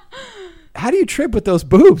do you trip with those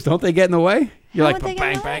boobs? Don't they get in the way? You're like bang,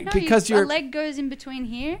 bang. No, because a leg goes in between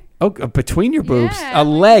here. Oh, between your boobs. Yeah, a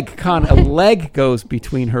leg goes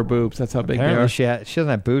between her boobs. That's how big they are. She doesn't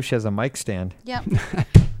have boobs. She has a mic stand. Yep.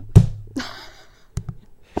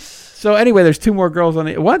 So anyway, there's 2 more girls on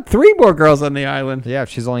the 3 more girls on the island. Yeah,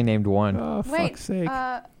 she's only named 1. Oh, fuck's sake.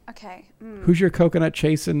 Okay. Who's your coconut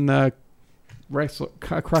chasing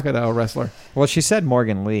crocodile wrestler? Well, she said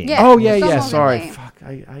Morgan Lee. Yeah, yeah. Sorry. Lee. Fuck.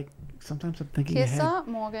 I sometimes I'm thinking Kisser,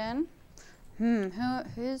 Morgan.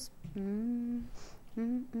 Who's? You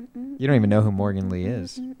don't even know who Morgan Lee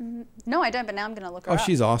is. No, I don't. But now I'm going to look her up. Oh,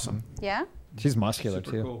 she's awesome. Yeah. She's muscular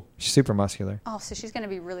too. Cool. She's super muscular. Oh, so she's going to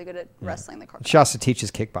be really good at wrestling the crocodile. She also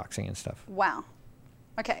teaches kickboxing and stuff. Wow.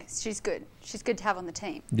 Okay, she's good. She's good to have on the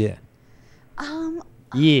team. Yeah.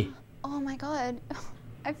 Yeah. Oh my god,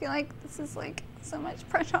 I feel like this is like so much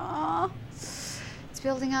pressure. It's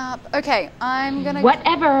building up. Okay, I'm gonna.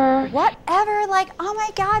 Whatever. Like, oh my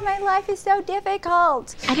god, my life is so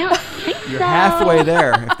difficult. I don't think so. You're halfway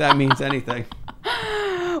there, if that means anything.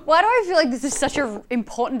 Why do I feel like this is such an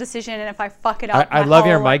important decision, and if I fuck it up, I love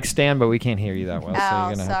your mic stand, but we can't hear you that well.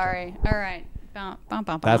 Oh, so you're sorry. All right.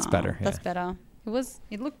 That's better. Yeah. That's better.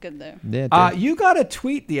 It looked good though. Yeah. You got a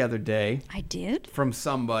tweet the other day. I did? From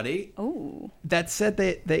somebody. Oh. That said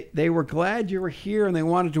they were glad you were here and they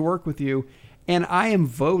wanted to work with you, and I am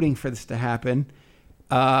voting for this to happen.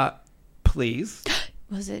 Please.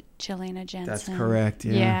 Was it Jelena Jensen? That's correct.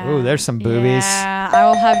 Yeah. Ooh, there's some boobies. Yeah, I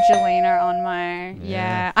will have Jelena on my.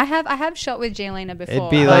 Yeah, I have shot with Jelena before. It'd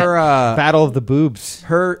be like Battle of the Boobs.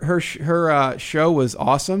 Her show was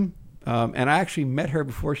awesome, and I actually met her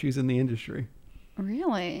before she was in the industry.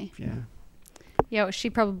 Really? Yeah. Yeah, well, she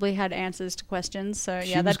probably had answers to questions. So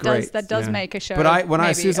she yeah, that does make a show. But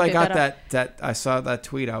as soon as I got that I saw that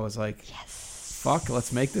tweet, I was like, yes. Fuck,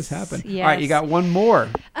 let's make this happen. Yes. All right, you got 1 more.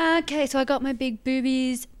 Okay, so I got my big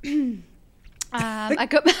boobies. I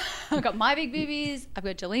got my big boobies. I've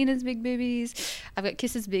got Jelena's big boobies. I've got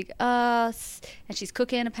Kiss's big ass, and she's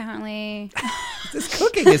cooking apparently. This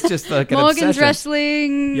cooking is just like an Morgan's obsession.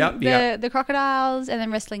 Wrestling the crocodiles, and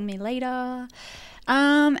then wrestling me later.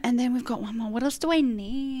 And then we've got 1 more. What else do I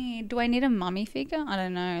need? Do I need a mummy figure? I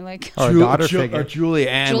don't know. Like a daughter figure. Julie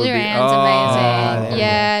Ann. Julia Ann's amazing.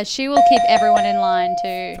 Yeah, she will keep everyone in line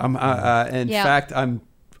too. In fact, I'm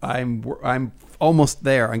almost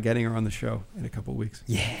there on getting her on the show in a couple of weeks.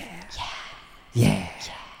 Yeah.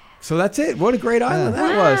 So that's it. What a great island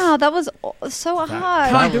that was. Wow, that was so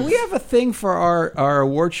hard. Do we have a thing for our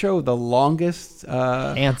award show? The longest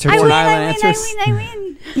answers. I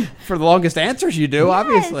win. For the longest answers, you do,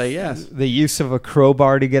 obviously, yes. The use of a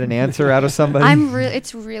crowbar to get an answer out of somebody.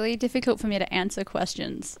 It's really difficult for me to answer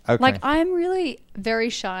questions. Okay. Like, I'm really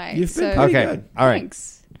very shy. You've been pretty good. All right.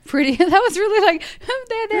 Thanks. That was really like,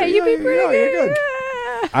 there. You've been pretty good. You're good.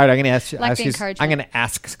 All right, I'm going to I'm going to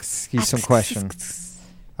ask you some questions.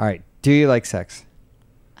 All right. Do you like sex?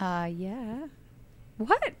 Yeah.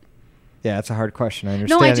 What? Yeah, it's a hard question. I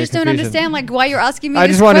understand. No, I just don't understand why you're asking me I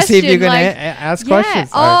this just want to see if you can ask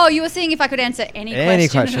questions. Oh, you were saying if I could answer any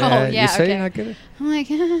question at all. Yeah, you say you're not good. I'm like,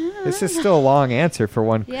 this is still a long answer for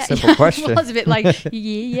one simple question. It was a bit like,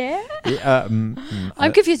 I'm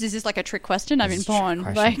confused. Is this like a trick question? I'm in porn.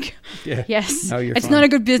 Like, yes. No, you're it's fine. not a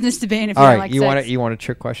good business to be in if all you right, don't like sex. You want a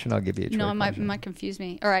trick question? I'll give you a trick question. No, it might confuse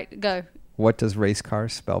me. All right, go. What does race car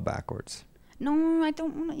spell backwards? No, I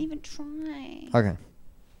don't want to even try. Okay.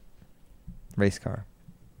 Race car.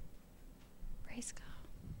 Race car.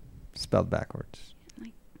 Spelled backwards.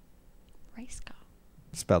 Race car.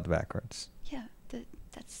 Spelled backwards. Yeah,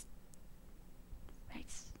 that's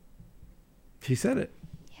race. She said it.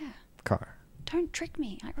 Yeah. Car. Don't trick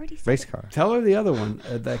me. I already said Race it. car. Tell her the other one,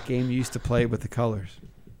 that game you used to play with the colors.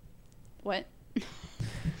 What?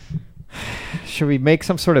 Should we make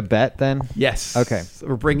some sort of bet then? Yes. Okay. So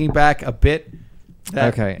we're bringing back a bit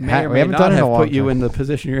that okay. may or we may haven't not done it in have a long put you time. in the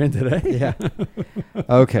position you're in today. Yeah.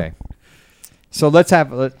 Okay. So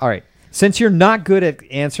all right. Since you're not good at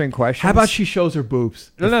answering questions. How about she shows her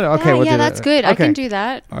boobs? No. Okay. Yeah, we'll do that's that. good. Okay. I can do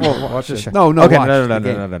that. Well, watch this. No. Okay. Watch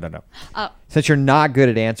No. Oh. Since you're not good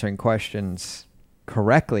at answering questions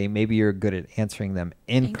correctly, maybe you're good at answering them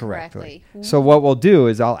incorrectly. So what we'll do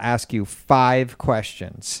is I'll ask you 5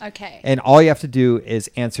 questions. Okay. And all you have to do is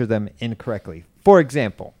answer them incorrectly. For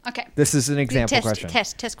example. Okay. This is an example question.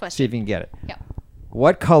 Test question. See if you can get it. Yeah.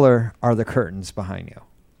 What color are the curtains behind you?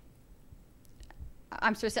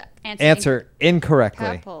 I'm supposed to answer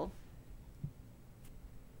incorrectly. Purple.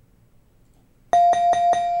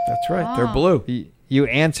 That's right. They're blue. You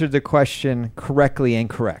answered the question correctly and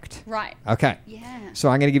correct. Right. Okay. Yeah. So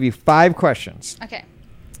I'm going to give you 5 questions. Okay.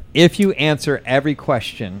 If you answer every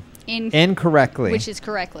question incorrectly. Which is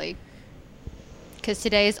correctly. Because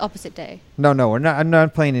today is opposite day. No, we're not. I'm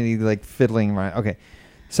not playing any like fiddling. Okay.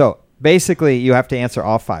 So basically, you have to answer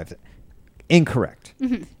all 5 incorrect.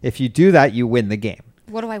 Mm-hmm. If you do that, you win the game.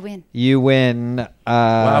 What do I win? You win.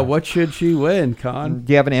 Wow, what should she win, Con?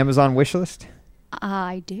 Do you have an Amazon wish list?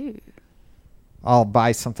 I do. I'll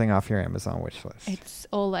buy something off your Amazon wish list. It's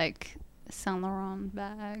all like Saint Laurent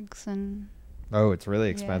bags and. Oh, it's really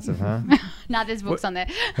expensive, huh? Nah, there's books on there.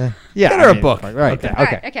 Yeah, get her a book. Right.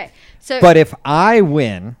 Okay. Okay. So. But if I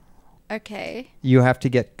win. Okay. You have to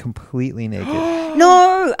get completely naked.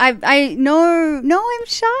 No, I'm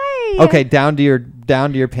shy. Okay, down to your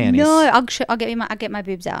panties. No, I'll get my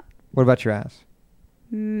boobs out. What about your ass?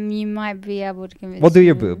 You might be able to convince. We'll do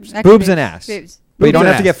your me. boobs. Okay, Boobs and ass. Boobs. But you don't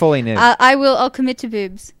have to get fully nude. I'll commit to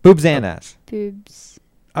boobs. Boobs and ass. Boobs.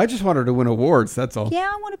 I just want her to win awards. That's all.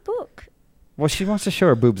 Yeah, I want a book. Well, she wants to show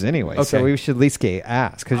her boobs anyway, Okay. so we should at least get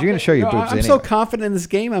ass because you're going to show your boobs I'm anyway. so confident in this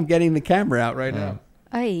game. I'm getting the camera out right now.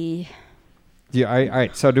 Aye. Yeah, all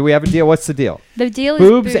right. So do we have a deal? What's the deal? The deal is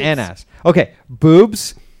boobs and ass. Okay,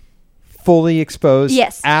 boobs fully exposed.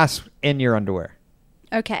 Yes. Ass in your underwear.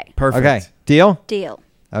 Okay. Perfect. Okay. Deal? Deal.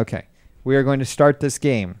 Okay. We are going to start this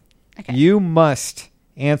game. Okay. You must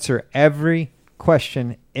answer every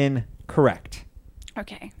question incorrect.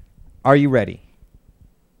 Okay. Are you ready?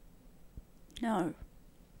 No.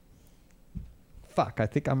 Fuck, I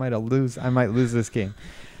think I might lose this game.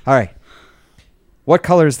 All right. What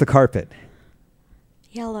color is the carpet?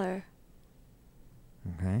 Yellow.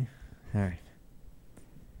 Okay. All right.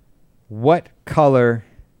 What color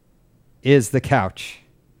is the couch?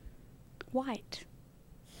 White.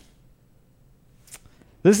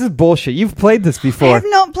 This is bullshit. You've played this before. I have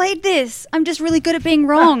not played this. I'm just really good at being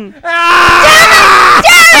wrong. Damn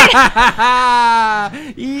it!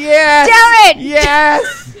 Yes. Damn it!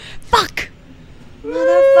 Yes. Fuck.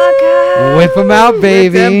 Motherfucker. Whip them out,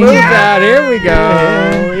 baby. Whip them boobs out. Here we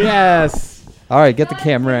go. Yes. All right, get the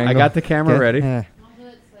camera angle. I got the camera ready.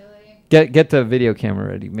 Get the video camera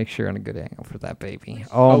ready. Make sure you're on a good angle for that, baby.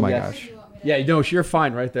 Oh my gosh. Yeah, no, you're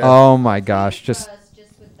fine right there. Oh my gosh. Just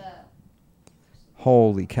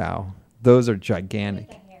holy cow. Those are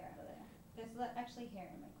gigantic.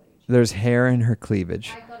 There's hair in her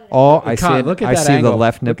cleavage. Oh, I see it. Look at I that see angle. the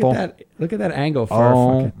left nipple. Look at that angle for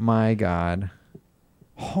Oh my god.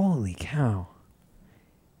 Holy cow.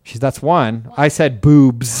 That's one. I said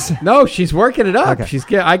boobs. No, she's working it up.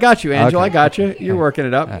 Okay. I got you, Angela. Okay. I got you. You're working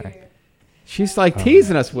it up. Right. She's like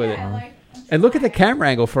teasing us with it. And look at the camera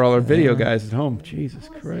angle for all our video guys at home. Jesus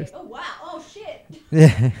Christ. Oh, wow. Oh, shit.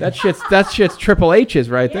 That shit's Triple H's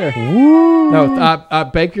right there. No,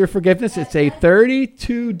 beg your forgiveness. It's a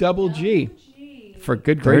 32 double G. For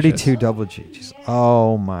good gracious. 32 double G. Jeez.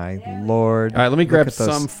 Oh my lord. All right, let me Look grab at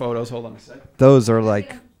those. some photos. Hold on a second. Those are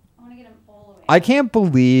like, I can't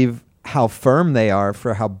believe how firm they are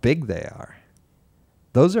for how big they are.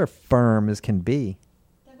 Those are firm as can be.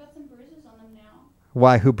 They've got some bruises on them now.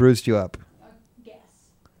 Why? Who bruised you up? Guess.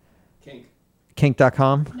 Kink.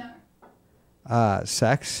 Kink.com? No.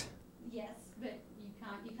 Sex? Yes, but you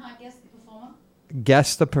can't guess the performer.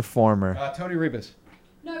 Guess the performer. Tony Rebus.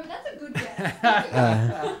 No, but that's a good guess.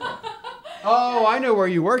 Oh, I know where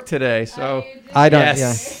you work today. So I don't.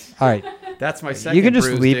 Yes. Yeah. All right. That's my second. You can just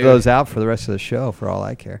bruise, leave dude. those out for the rest of the show, for all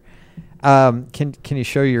I care. Can you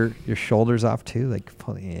show your shoulders off too? Like,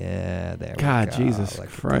 yeah, there. God, we go. Jesus like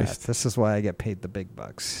Christ! This is why I get paid the big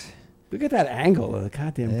bucks. Look at that angle of the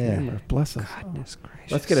goddamn camera. Bless us. Goodness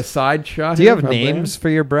gracious. Let's get a side shot. Do you here have of our names for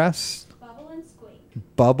your breasts?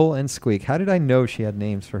 Bubble and Squeak. How did I know she had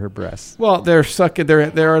names for her breasts? Well, they're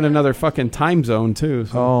in another fucking time zone too.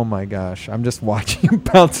 So. Oh my gosh. I'm just watching him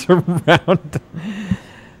bounce around.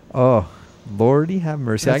 Oh, Lordy have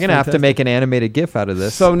mercy. That's I'm going to have to make an animated GIF out of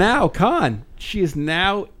this. So now, Con, she is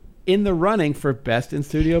now in the running for best in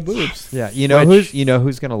studio boobs. Yeah, you know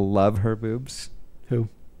who's going to love her boobs? Who?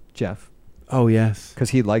 Jeff. Oh, yes.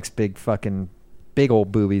 Cuz he likes big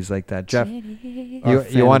old boobies like that. Jeff.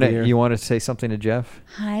 You want to say something to Jeff?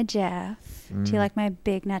 Hi, Jeff. Do you like my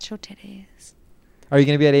big natural titties? Are you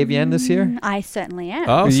going to be at AVN this year? I certainly am.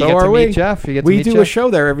 Oh, you so get are to we. Meet Jeff. You get to we meet do Jeff. a show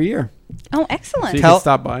there every year. Oh, excellent. So you can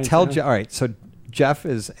stop by. All right, so Jeff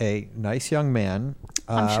is a nice young man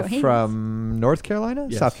I'm sure from North Carolina?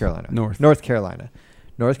 Yes. South Carolina? North Carolina.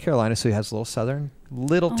 North Carolina, so he has a little southern,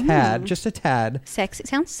 tad, just a tad. Sexy.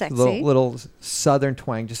 Sounds sexy. Little southern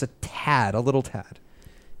twang, just a little tad.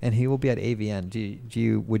 And he will be at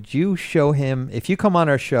AVN. Would you show him, if you come on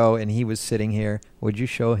our show and he was sitting here, would you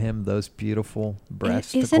show him those beautiful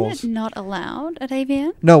breasts? Isn't it not allowed at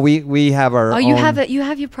AVN? No, we have our own. You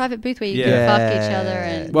have your private booth where you can fuck each other.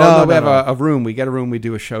 And Well, we have a room. We get a room. We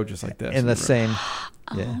do a show just like this. In the same.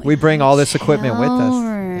 Yeah. We bring all this equipment with us.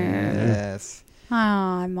 Yes. Oh,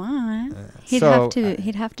 I might.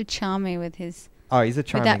 He'd have to charm me with his. Oh, he's a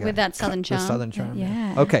charming guy. With that southern charm. The southern charm.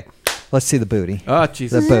 Yeah. Okay. Let's see the booty. Oh,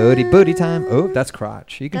 Jesus. The booty time. Oh, that's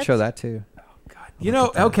crotch. You can show that too. Oh, God.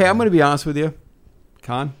 Okay, I'm going to be honest with you,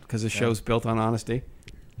 Con, because the show's built on honesty,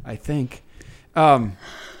 I think.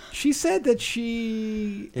 She said that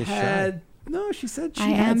she had... Shy. No, she said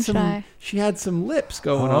she had some lips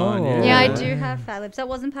going on. Yeah, I do have fat lips. That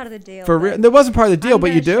wasn't part of the deal. For real? That wasn't part of the deal,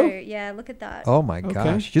 but you do? Yeah, look at that. Oh, my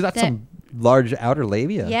gosh. You got some large outer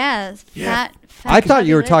labia. Yes. Fat I thought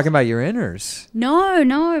you were talking about your inners. No.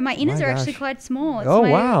 My inners are actually quite small. It's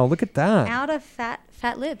wow. Look at that. Outer fat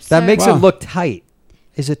lips. That makes it look tight.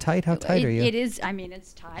 Is it tight? How tight are you? It is. I mean,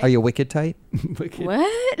 it's tight. Are you wicked tight?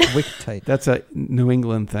 What? Wicked tight. That's a New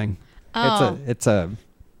England thing. Oh.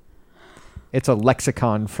 It's a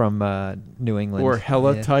lexicon from New England. Or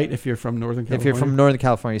hella tight if you're from Northern California. If you're from Northern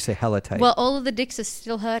California, you say hella tight. Well, all of the dicks are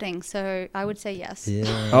still hurting, so I would say yes.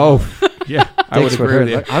 Yeah. Oh, yeah. I would agree with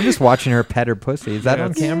you. I'm just watching her pet her pussy. Is that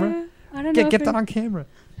on camera? Yeah, I don't know. Get that on camera.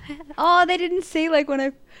 Oh, they didn't see when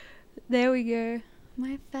I... There we go.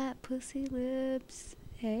 My fat pussy lips.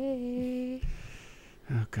 Hey.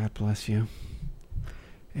 Oh, God bless you.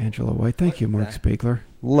 Angela White. Thank you, Mark Spiegler.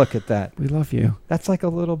 Look at that. We love you. That's like a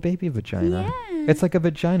little baby vagina. Yeah. It's like a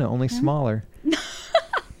vagina, only smaller.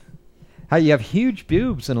 How you have huge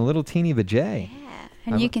boobs and a little teeny vajay. Yeah.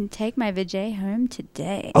 And you can take my vajay home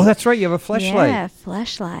today. Oh, that's right. You have a fleshlight. Yeah,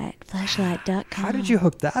 fleshlight. Fleshlight.com. How did you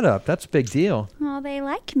hook that up? That's a big deal. Oh, they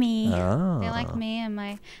like me. Oh. They like me and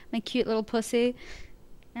my cute little pussy.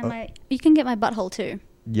 And you can get my butthole too.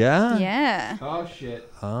 Yeah? Yeah. Oh,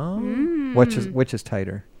 shit. Oh. Mm. Which is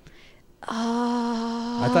tighter?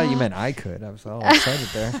 Oh. I thought you meant I could. I was all excited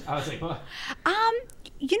there. I was like, what?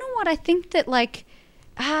 You know what? I think that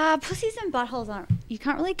pussies and buttholes you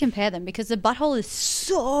can't really compare them because the butthole is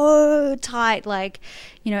so tight, at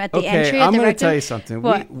the entry. I'm going to tell you something.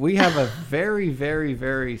 What? We have a very, very,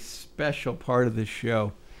 very special part of the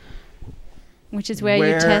show. Which is where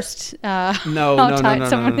you test how tight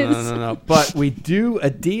someone is. No. But we do a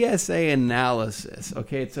DSA analysis.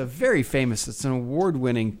 Okay, it's it's an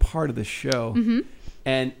award-winning part of the show,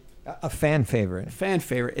 and a fan favorite.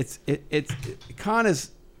 Con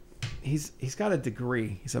is he's got a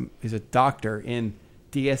degree. He's a doctor in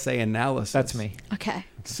DSA analysis. That's me. Okay.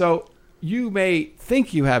 So you may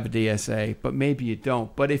think you have a DSA, but maybe you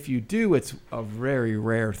don't. But if you do, it's a very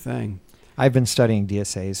rare thing. I've been studying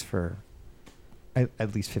DSAs for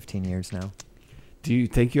at least 15 years now. Do you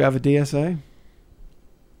think you have a DSA?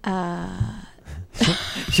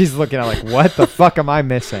 She's looking at what the fuck am I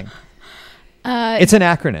missing? It's an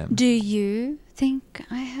acronym. Do you think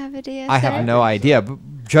I have a DSA? I have no idea. But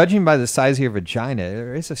judging by the size of your vagina,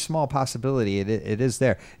 there is a small possibility it is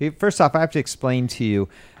there. First off, I have to explain to you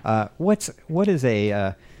what is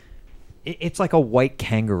a... it's like a white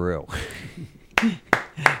kangaroo.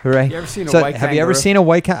 Right. You ever seen a white kangaroo? Have you ever seen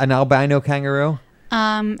an albino kangaroo?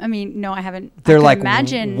 I mean, no, I haven't. They're I like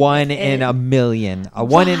imagine one in a million,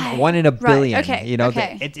 one in a billion. Right. Okay. You know,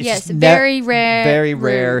 okay. It's yes, very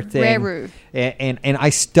rare thing. Rare and I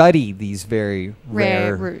study these very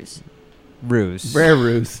rare roos. Rare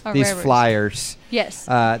roos. These flyers. Yes.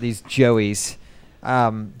 These joeys.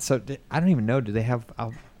 So I don't even know. Do they have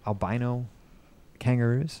albino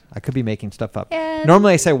kangaroos? I could be making stuff up.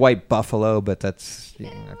 Normally I say white buffalo, but that's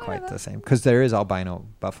not quite the same because there is albino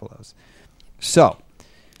buffaloes. So,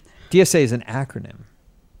 DSA is an acronym.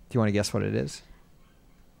 Do you want to guess what it is?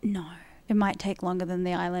 No. It might take longer than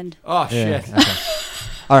the island. Oh, shit. Okay.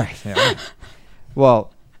 All right. Yeah, all right.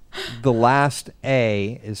 Well, the last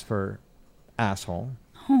A is for asshole.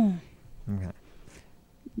 Oh. Okay.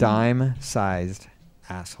 Dime-sized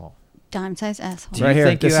asshole. Dime-sized asshole. Do right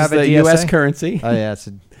here. This is the U.S. currency. Oh, yeah.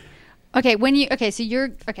 So you're...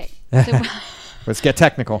 Okay. So let's get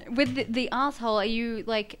technical. With the asshole, are you,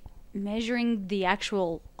 like, measuring the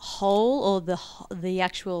actual hole or the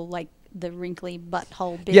actual, like, the wrinkly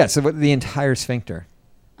butthole bit? Yeah, so the entire sphincter.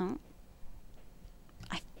 Oh.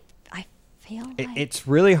 I feel like... It's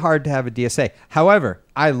really hard to have a DSA. However,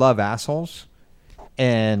 I love assholes,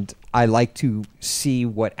 and I like to see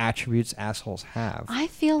what attributes assholes have. I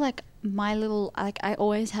feel like my little... Like, I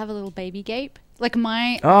always have a little baby gape. Like,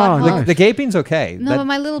 my butthole... Nice. The gaping's okay. No, but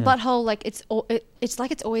my little butthole, like, it's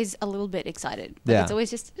like it's always a little bit excited. Like, it's always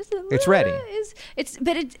just... It's ready. It's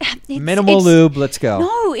minimal lube, let's go.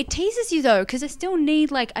 No, it teases you, though, because I still need,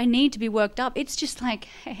 like, I need to be worked up. It's just like,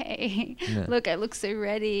 hey, look, I look so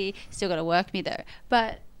ready. Still got to work me, though.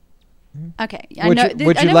 But... Okay, I know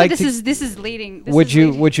this is leading. Would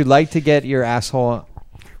you like to get your asshole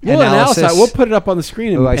analysis? We'll put it up on the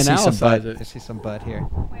screen and analyze it. I see some butt here.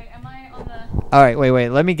 Wait, am I on the... All right, wait.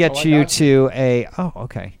 Let me get you to a... Oh,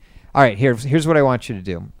 okay. All right, here's what I want you to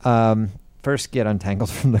do. First, get untangled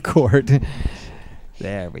from the cord.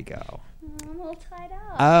 There we go. I'm all tied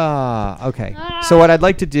up. Okay. So what I'd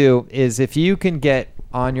like to do is if you can get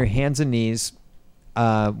on your hands and knees...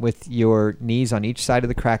 with your knees on each side of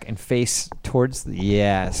the crack and face towards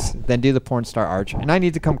then do the porn star arch. And I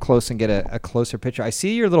need to come close and get a closer picture. I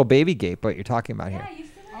see your little baby gape, what you're talking about here.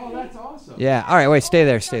 Oh, that's awesome. Yeah. All right, wait, stay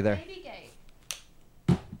there. Baby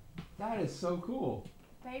gape. That is so cool.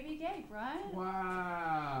 Baby gape, right?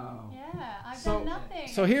 Wow. Yeah, I've done nothing.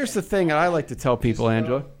 So here's the thing that I like to tell people,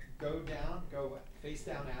 Angela. Go down, go face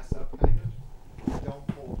down, ass up, kind of. Don't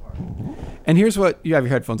pull apart. And here's what, you have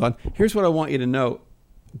your headphones on. Here's what I want you to know.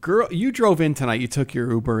 Girl, you drove in tonight. You took your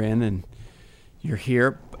Uber in and you're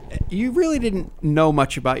here. You really didn't know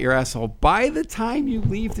much about your asshole. By the time you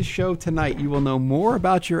leave the show tonight, you will know more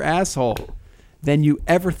about your asshole than you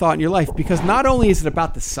ever thought in your life. Because not only is it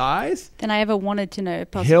about the size. Than I ever wanted to know,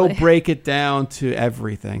 possibly. He'll break it down to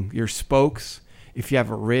everything. Your spokes, if you have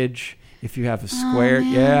a ridge, if you have a square. Oh,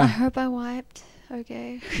 man, yeah. I hope I wiped.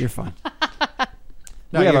 Okay. You're fine.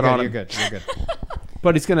 No, you're good.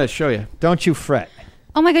 But he's going to show you. Don't you fret.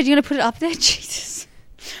 Oh my God, you're going to put it up there? Jesus.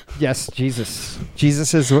 Yes, Jesus.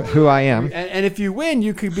 Jesus is who I am. And if you win,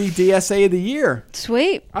 you could be DSA of the year.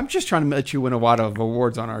 Sweet. I'm just trying to let you win a lot of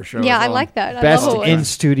awards on our show. Yeah, I like that. Best in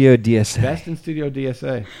studio DSA. Best in studio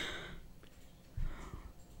DSA.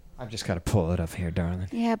 I've just got to pull it up here, darling.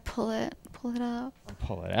 Yeah, pull it. Pull it up.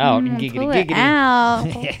 Pull it out. Giggity, pull giggity. It out.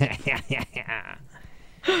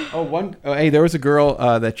 Hey, there was a girl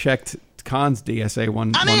that checked Khan's DSA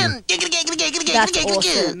one. I'm in. That's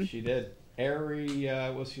awesome. She did.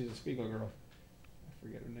 She's a Spiegel girl. I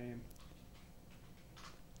forget her name.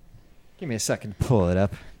 Give me a second to pull it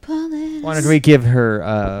up. Pull it. Why don't we give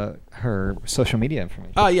her her social media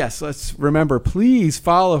information? Yes. Let's remember, please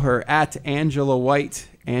follow her at Angela White,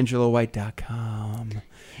 AngelaWhite.com.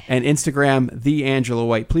 And Instagram, The Angela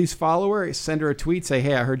White. Please follow her. Send her a tweet. Say,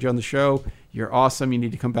 hey, I heard you on the show. You're awesome. You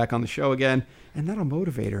need to come back on the show again. And that'll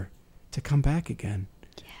motivate her to come back again.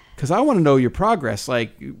 Because I want to know your progress.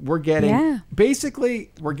 Like, we're getting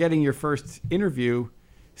your first interview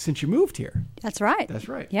since you moved here. That's right. That's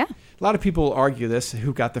right. Yeah. A lot of people argue this,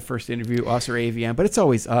 who got the first interview, us or AVN, but it's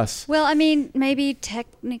always us. Well, I mean, maybe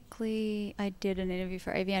technically I did an interview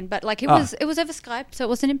for AVN, but like it was over Skype, so it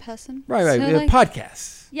wasn't in person. Right. So, like,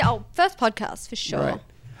 podcasts. Yeah, first podcast for sure.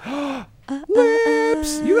 Right.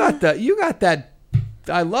 Lips. You got that.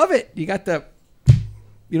 I love it. You got the.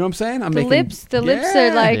 You know what I'm saying? The lips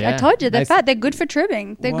are like, I told you, they're fat. They're good for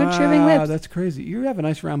trimming. They're good trimming lips. Wow, that's crazy. You have a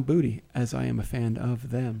nice round booty, as I am a fan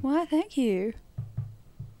of them. Why, thank you.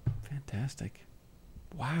 Fantastic.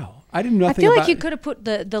 Wow. I didn't know nothing I feel about like you could have put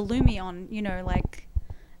the Lumi on, like,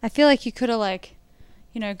 I feel like you could have, like,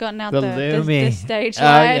 gotten out the stage lights.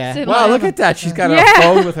 Yeah. Wow, look at that. She's got a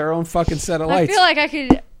phone with her own fucking set of lights. I feel like I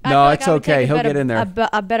could. No, it's okay. He'll get in there.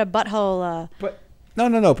 A better butthole.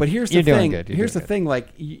 No. But here's the thing. Here's the thing.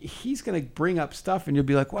 Like, he's going to bring up stuff, and you'll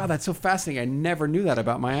be like, "Wow, that's so fascinating. I never knew that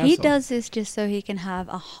about my asshole." He does this just so he can have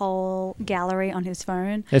a whole gallery on his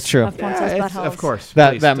phone. It's true. Of buttholes. Of course.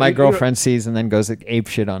 That my girlfriend sees and then goes ape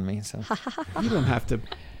shit on me. So you don't have to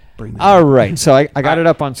bring that. All right. So I got it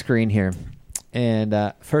up on screen here,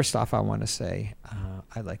 and first off, I want to say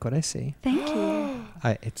I like what I see. Thank you.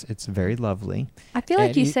 It's very lovely. I feel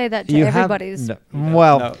like you say that to everybody's.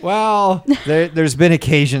 Well, there's been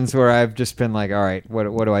occasions where I've just been like, all right,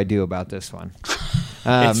 what do I do about this one?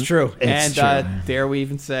 It's true. It's true. Dare we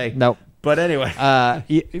even say? Nope. But anyway.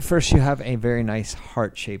 First, you have a very nice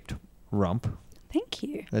heart-shaped rump. Thank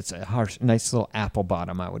you. That's a nice little apple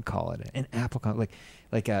bottom, I would call it. An apple,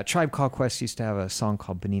 like Tribe Called Quest used to have a song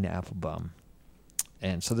called Benina Applebum.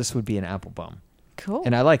 And so this would be an apple bum. Cool.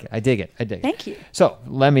 And I like it. I dig it. Thank you. So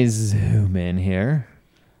let me zoom in here.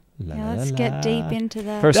 Let's get deep into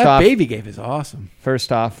that. That baby gape is awesome.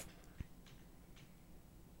 First off.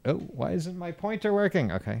 Oh, why isn't my pointer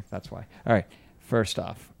working? Okay, that's why. All right. First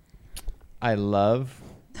off, I love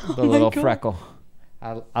the little freckle.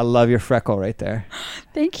 I love your freckle right there.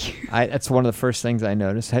 Thank you. That's one of the first things I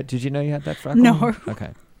noticed. Did you know you had that freckle? No. Okay.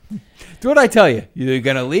 Do what I tell you. You're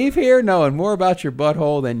going to leave here knowing more about your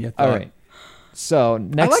butthole than you thought. All right. So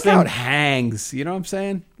next I like how it hangs. You know what I'm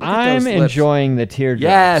saying? I'm enjoying the teardrops.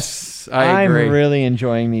 Yes, I agree. I'm really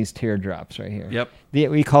enjoying these teardrops right here. Yep.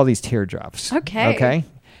 We call these teardrops. Okay. Okay.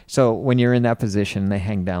 So when you're in that position, they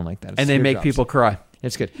hang down like that. And they make people cry.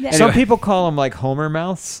 It's good. Yeah. Some people call them like Homer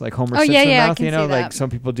mouths, like Homer Simpson mouth. I can see that. Like some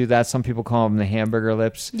people do that. Some people call them the hamburger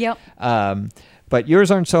lips. Yep. But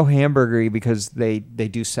yours aren't so hamburgery because they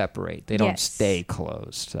do separate. They don't stay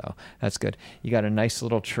closed. So that's good. You got a nice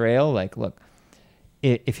little trail. Like, look,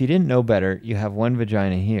 if you didn't know better, you have one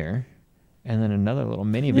vagina here and then another little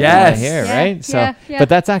mini vagina here, right? So, but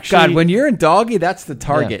that's actually... God, when you're in doggy, that's the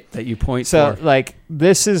target that you point for. So, like,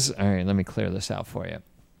 this is... All right, let me clear this out for you.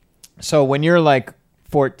 So when you're like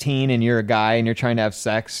 14 and you're a guy and you're trying to have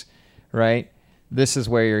sex, right? This is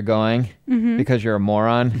where you're going because you're a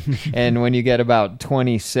moron. And when you get about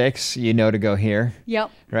 26, you know to go here.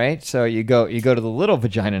 Yep. Right? So you go to the little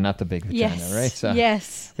vagina, not the big vagina, right? So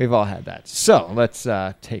we've all had that. So let's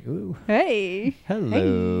take... Ooh. Hey.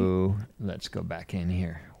 Hello. Hey. Let's go back in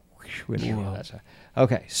here.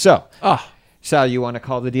 Okay, so... Sal, you want to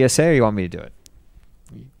call the DSA or you want me to do it?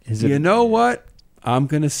 You know what? I'm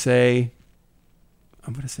going to say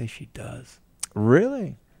she does.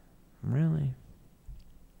 Really? Really?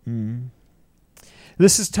 Mm.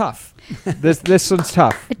 This is tough. This one's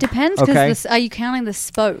tough. It depends because are you counting the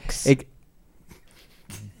spokes?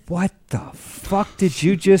 What the fuck did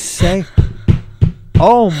you just say?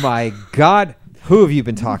 Oh my God. Who have you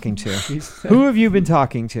been talking to? Who have you been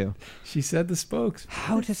talking to? She said the spokes.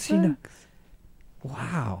 How does she know?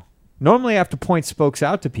 Wow. Normally I have to point spokes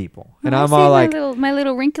out to people. And I'm all like... My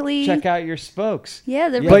little wrinkly... Check out your spokes. Yeah,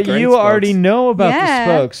 they're But you already know about the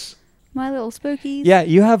spokes. My little spokies. Yeah,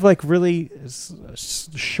 you have like really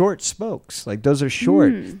short spokes. Like those are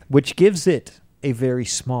short, which gives it a very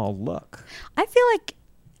small look. I feel like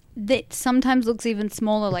that sometimes looks even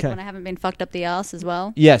smaller, like when I haven't been fucked up the ass as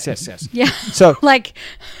well. Yes. Yeah. So like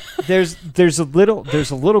there's a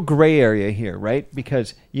little gray area here, right?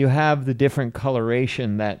 Because you have the different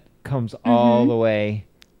coloration that comes all the way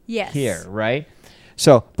here, right?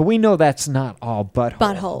 So, but we know that's not all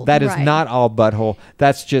butthole. That is not all butthole.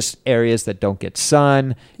 That's just areas that don't get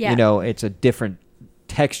sun. Yeah. You know, it's a different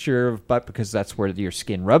texture of butt because that's where your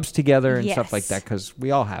skin rubs together and stuff like that because we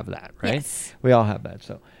all have that, right? Yes. We all have that.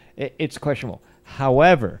 So it's questionable.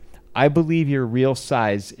 However, I believe your real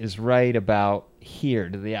size is right about here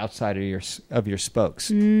to the outside of your spokes.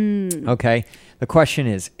 Okay? The question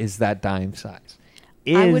is that dime size?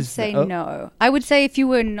 I would say no. I would say if you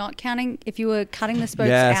were cutting the spokes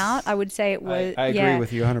out, I would say it was... I agree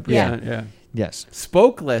with you 100%. Yeah. Yes.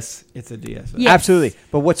 Spokeless, it's a DSA. Yes. Absolutely.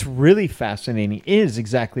 But what's really fascinating is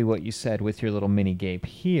exactly what you said with your little mini gape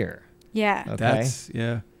here. Yeah. Okay?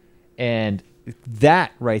 And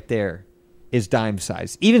that right there is dime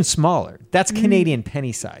sized. Even smaller. That's Canadian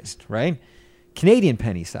penny sized, right? Canadian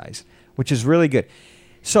penny sized, which is really good.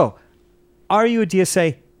 So, are you a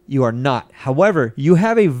DSA? You are not. However, you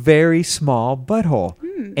have a very small butthole.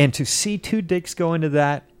 And to see two dicks go into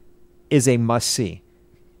that is a must-see.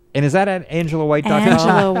 And is that at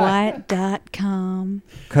AngelaWhite.com? AngelaWhite.com.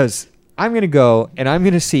 Because I'm going to go and I'm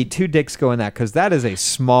going to see two dicks go in that because that is a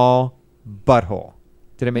small butthole.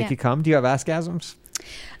 Did it make you come? Do you have askasms?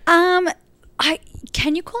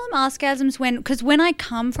 Can you call them askasms because when I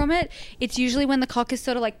come from it, it's usually when the cock is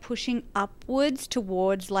sort of like pushing upwards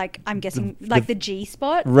towards like, I'm guessing the G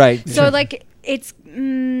spot. Right. So like it's...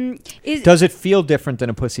 Does it feel different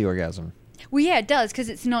than a pussy orgasm? Well, yeah, it does because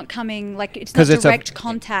it's not coming like it's not direct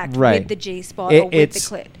contact with the G spot or with the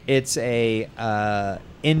clit. It's a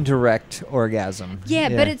indirect orgasm. Yeah,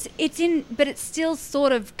 but it's still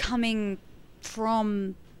sort of coming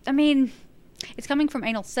from... I mean... It's coming from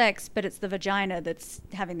anal sex, but it's the vagina that's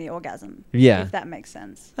having the orgasm. Yeah. If that makes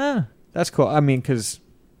sense. That's cool. I mean, because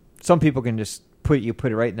some people can just put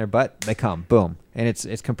it right in their butt, they come, boom, and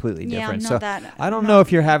it's completely different. So I don't know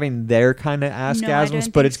if you're having their kind of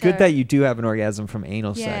askasms, but it's good that you do have an orgasm from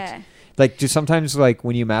anal sex. Like, do sometimes, like,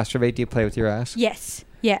 when you masturbate, do you play with your ass? Yes.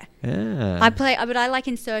 Yeah. I play, but I like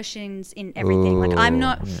insertions in everything. Like, I'm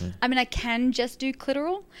not. I mean, I can just do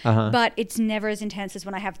clitoral, but it's never as intense as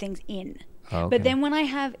when I have things in. Okay. But then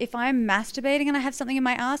if I'm masturbating and I have something in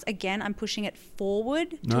my ass, again, I'm pushing it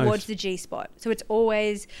forward towards the G-spot. So it's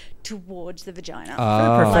always towards the vagina.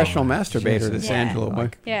 A professional masturbator, this Angela.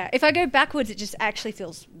 Yeah. If I go backwards, it just actually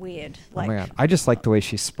feels weird. Like, oh my God. I just like the way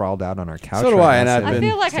she's sprawled out on our couch. So do I. And I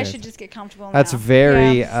feel like I should just get comfortable That's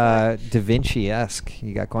very Da Vinci-esque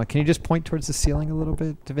you got going. Can you just point towards the ceiling a little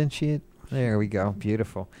bit, Da Vinci? There we go.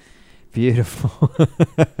 Beautiful. Beautiful.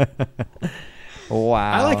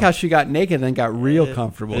 Wow. I like how she got naked and then got real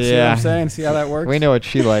comfortable. See what I'm saying? See how that works? We know what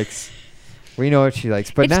she likes. But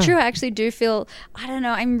it's true. I actually do feel, I don't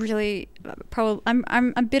know, I'm really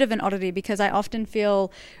I'm a bit of an oddity because I often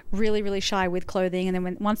feel really, really shy with clothing, and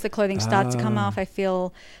then once the clothing starts to come off, I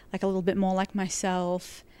feel like a little bit more like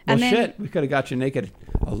myself. Well, shit, we could have got you naked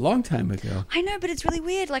a long time ago. I know, but it's really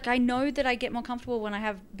weird. Like, I know that I get more comfortable when I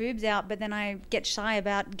have boobs out, but then I get shy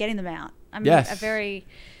about getting them out. It's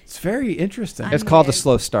very interesting. It's called a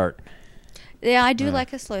slow start. Yeah, I do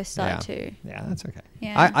like a slow start too. Yeah, that's okay.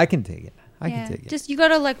 Yeah. I can take it. I can take it. Just, you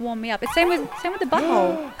gotta like warm me up. It's same with the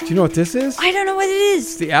butthole. Do you know what this is? I don't know what it is.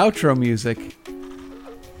 It's the outro music.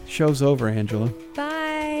 Show's over, Angela.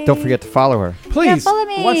 Bye. Don't forget to follow her. Please. Follow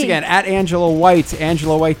me. Once again, at Angela White,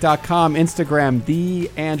 AngelaWhite.com, Instagram,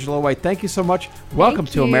 The Angela White. Thank you so much. Welcome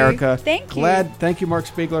to America. Thank you. Thank you, Mark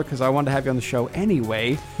Spiegler, because I wanted to have you on the show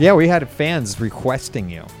anyway. Yeah, we had fans requesting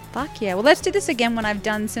you. Fuck yeah. Well, let's do this again when I've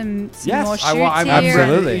done some more shoots here.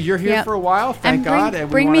 Absolutely. You're here for a while, thank God.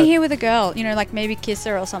 And bring me here with a girl, like maybe kiss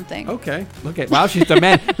her or something. Okay. Wow, she's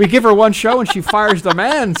demand. We give her one show and she fires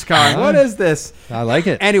demands, Con. What is this? I like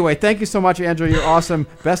it. Anyway, thank you so much, Angela. You're awesome.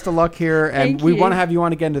 Best of luck here. And we want to have you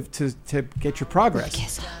on again to get your progress.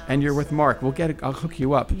 Yes. And you're with Mark. I'll hook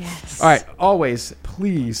you up. Yes. All right. Always,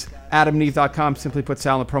 please, AdamandEve.com. Simply put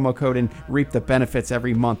Sal in the promo code and reap the benefits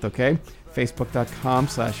every month, okay?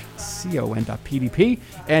 Facebook.com/con.pdp.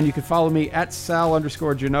 And you can follow me at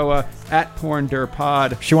Sal_Genoa, at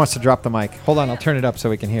PornDurPod. She wants to drop the mic. Hold on, I'll turn it up so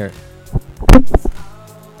we can hear it.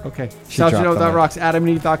 Okay. SalGenoa.rocks,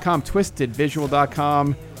 AdamandEve.com,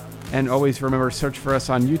 TwistedVisual.com. And always remember, search for us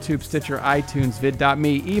on YouTube, Stitcher, iTunes,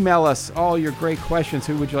 vid.me. Email us all your great questions.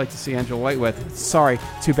 Who would you like to see Angela White with? Sorry,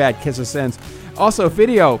 too bad, Kiss Us Sins. Also,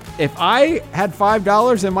 video. If I had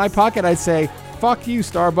 $5 in my pocket, I'd say, fuck you,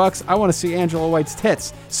 Starbucks. I want to see Angela White's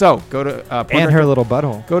tits. So go to and her little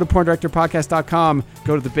butthole. Go to PornDirectorPodcast.com.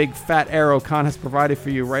 Go to the big fat arrow Con has provided for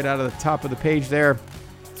you right out of the top of the page there,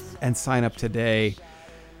 and sign up today.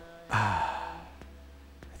 I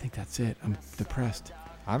think that's it. I'm depressed.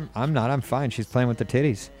 I'm not. I'm fine. She's playing with the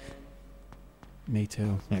titties. Me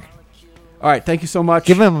too. Yeah. All right. Thank you so much.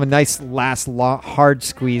 Give him a nice last hard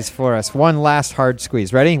squeeze for us. One last hard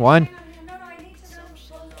squeeze. Ready? One.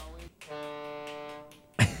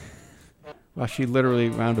 Well, she literally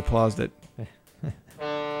round applauded it.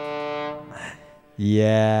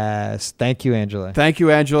 Yes. Thank you, Angela. Thank you,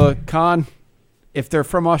 Angela. Con, if they're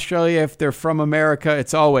from Australia, if they're from America,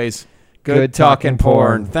 it's always good talking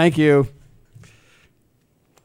porn. Thank you.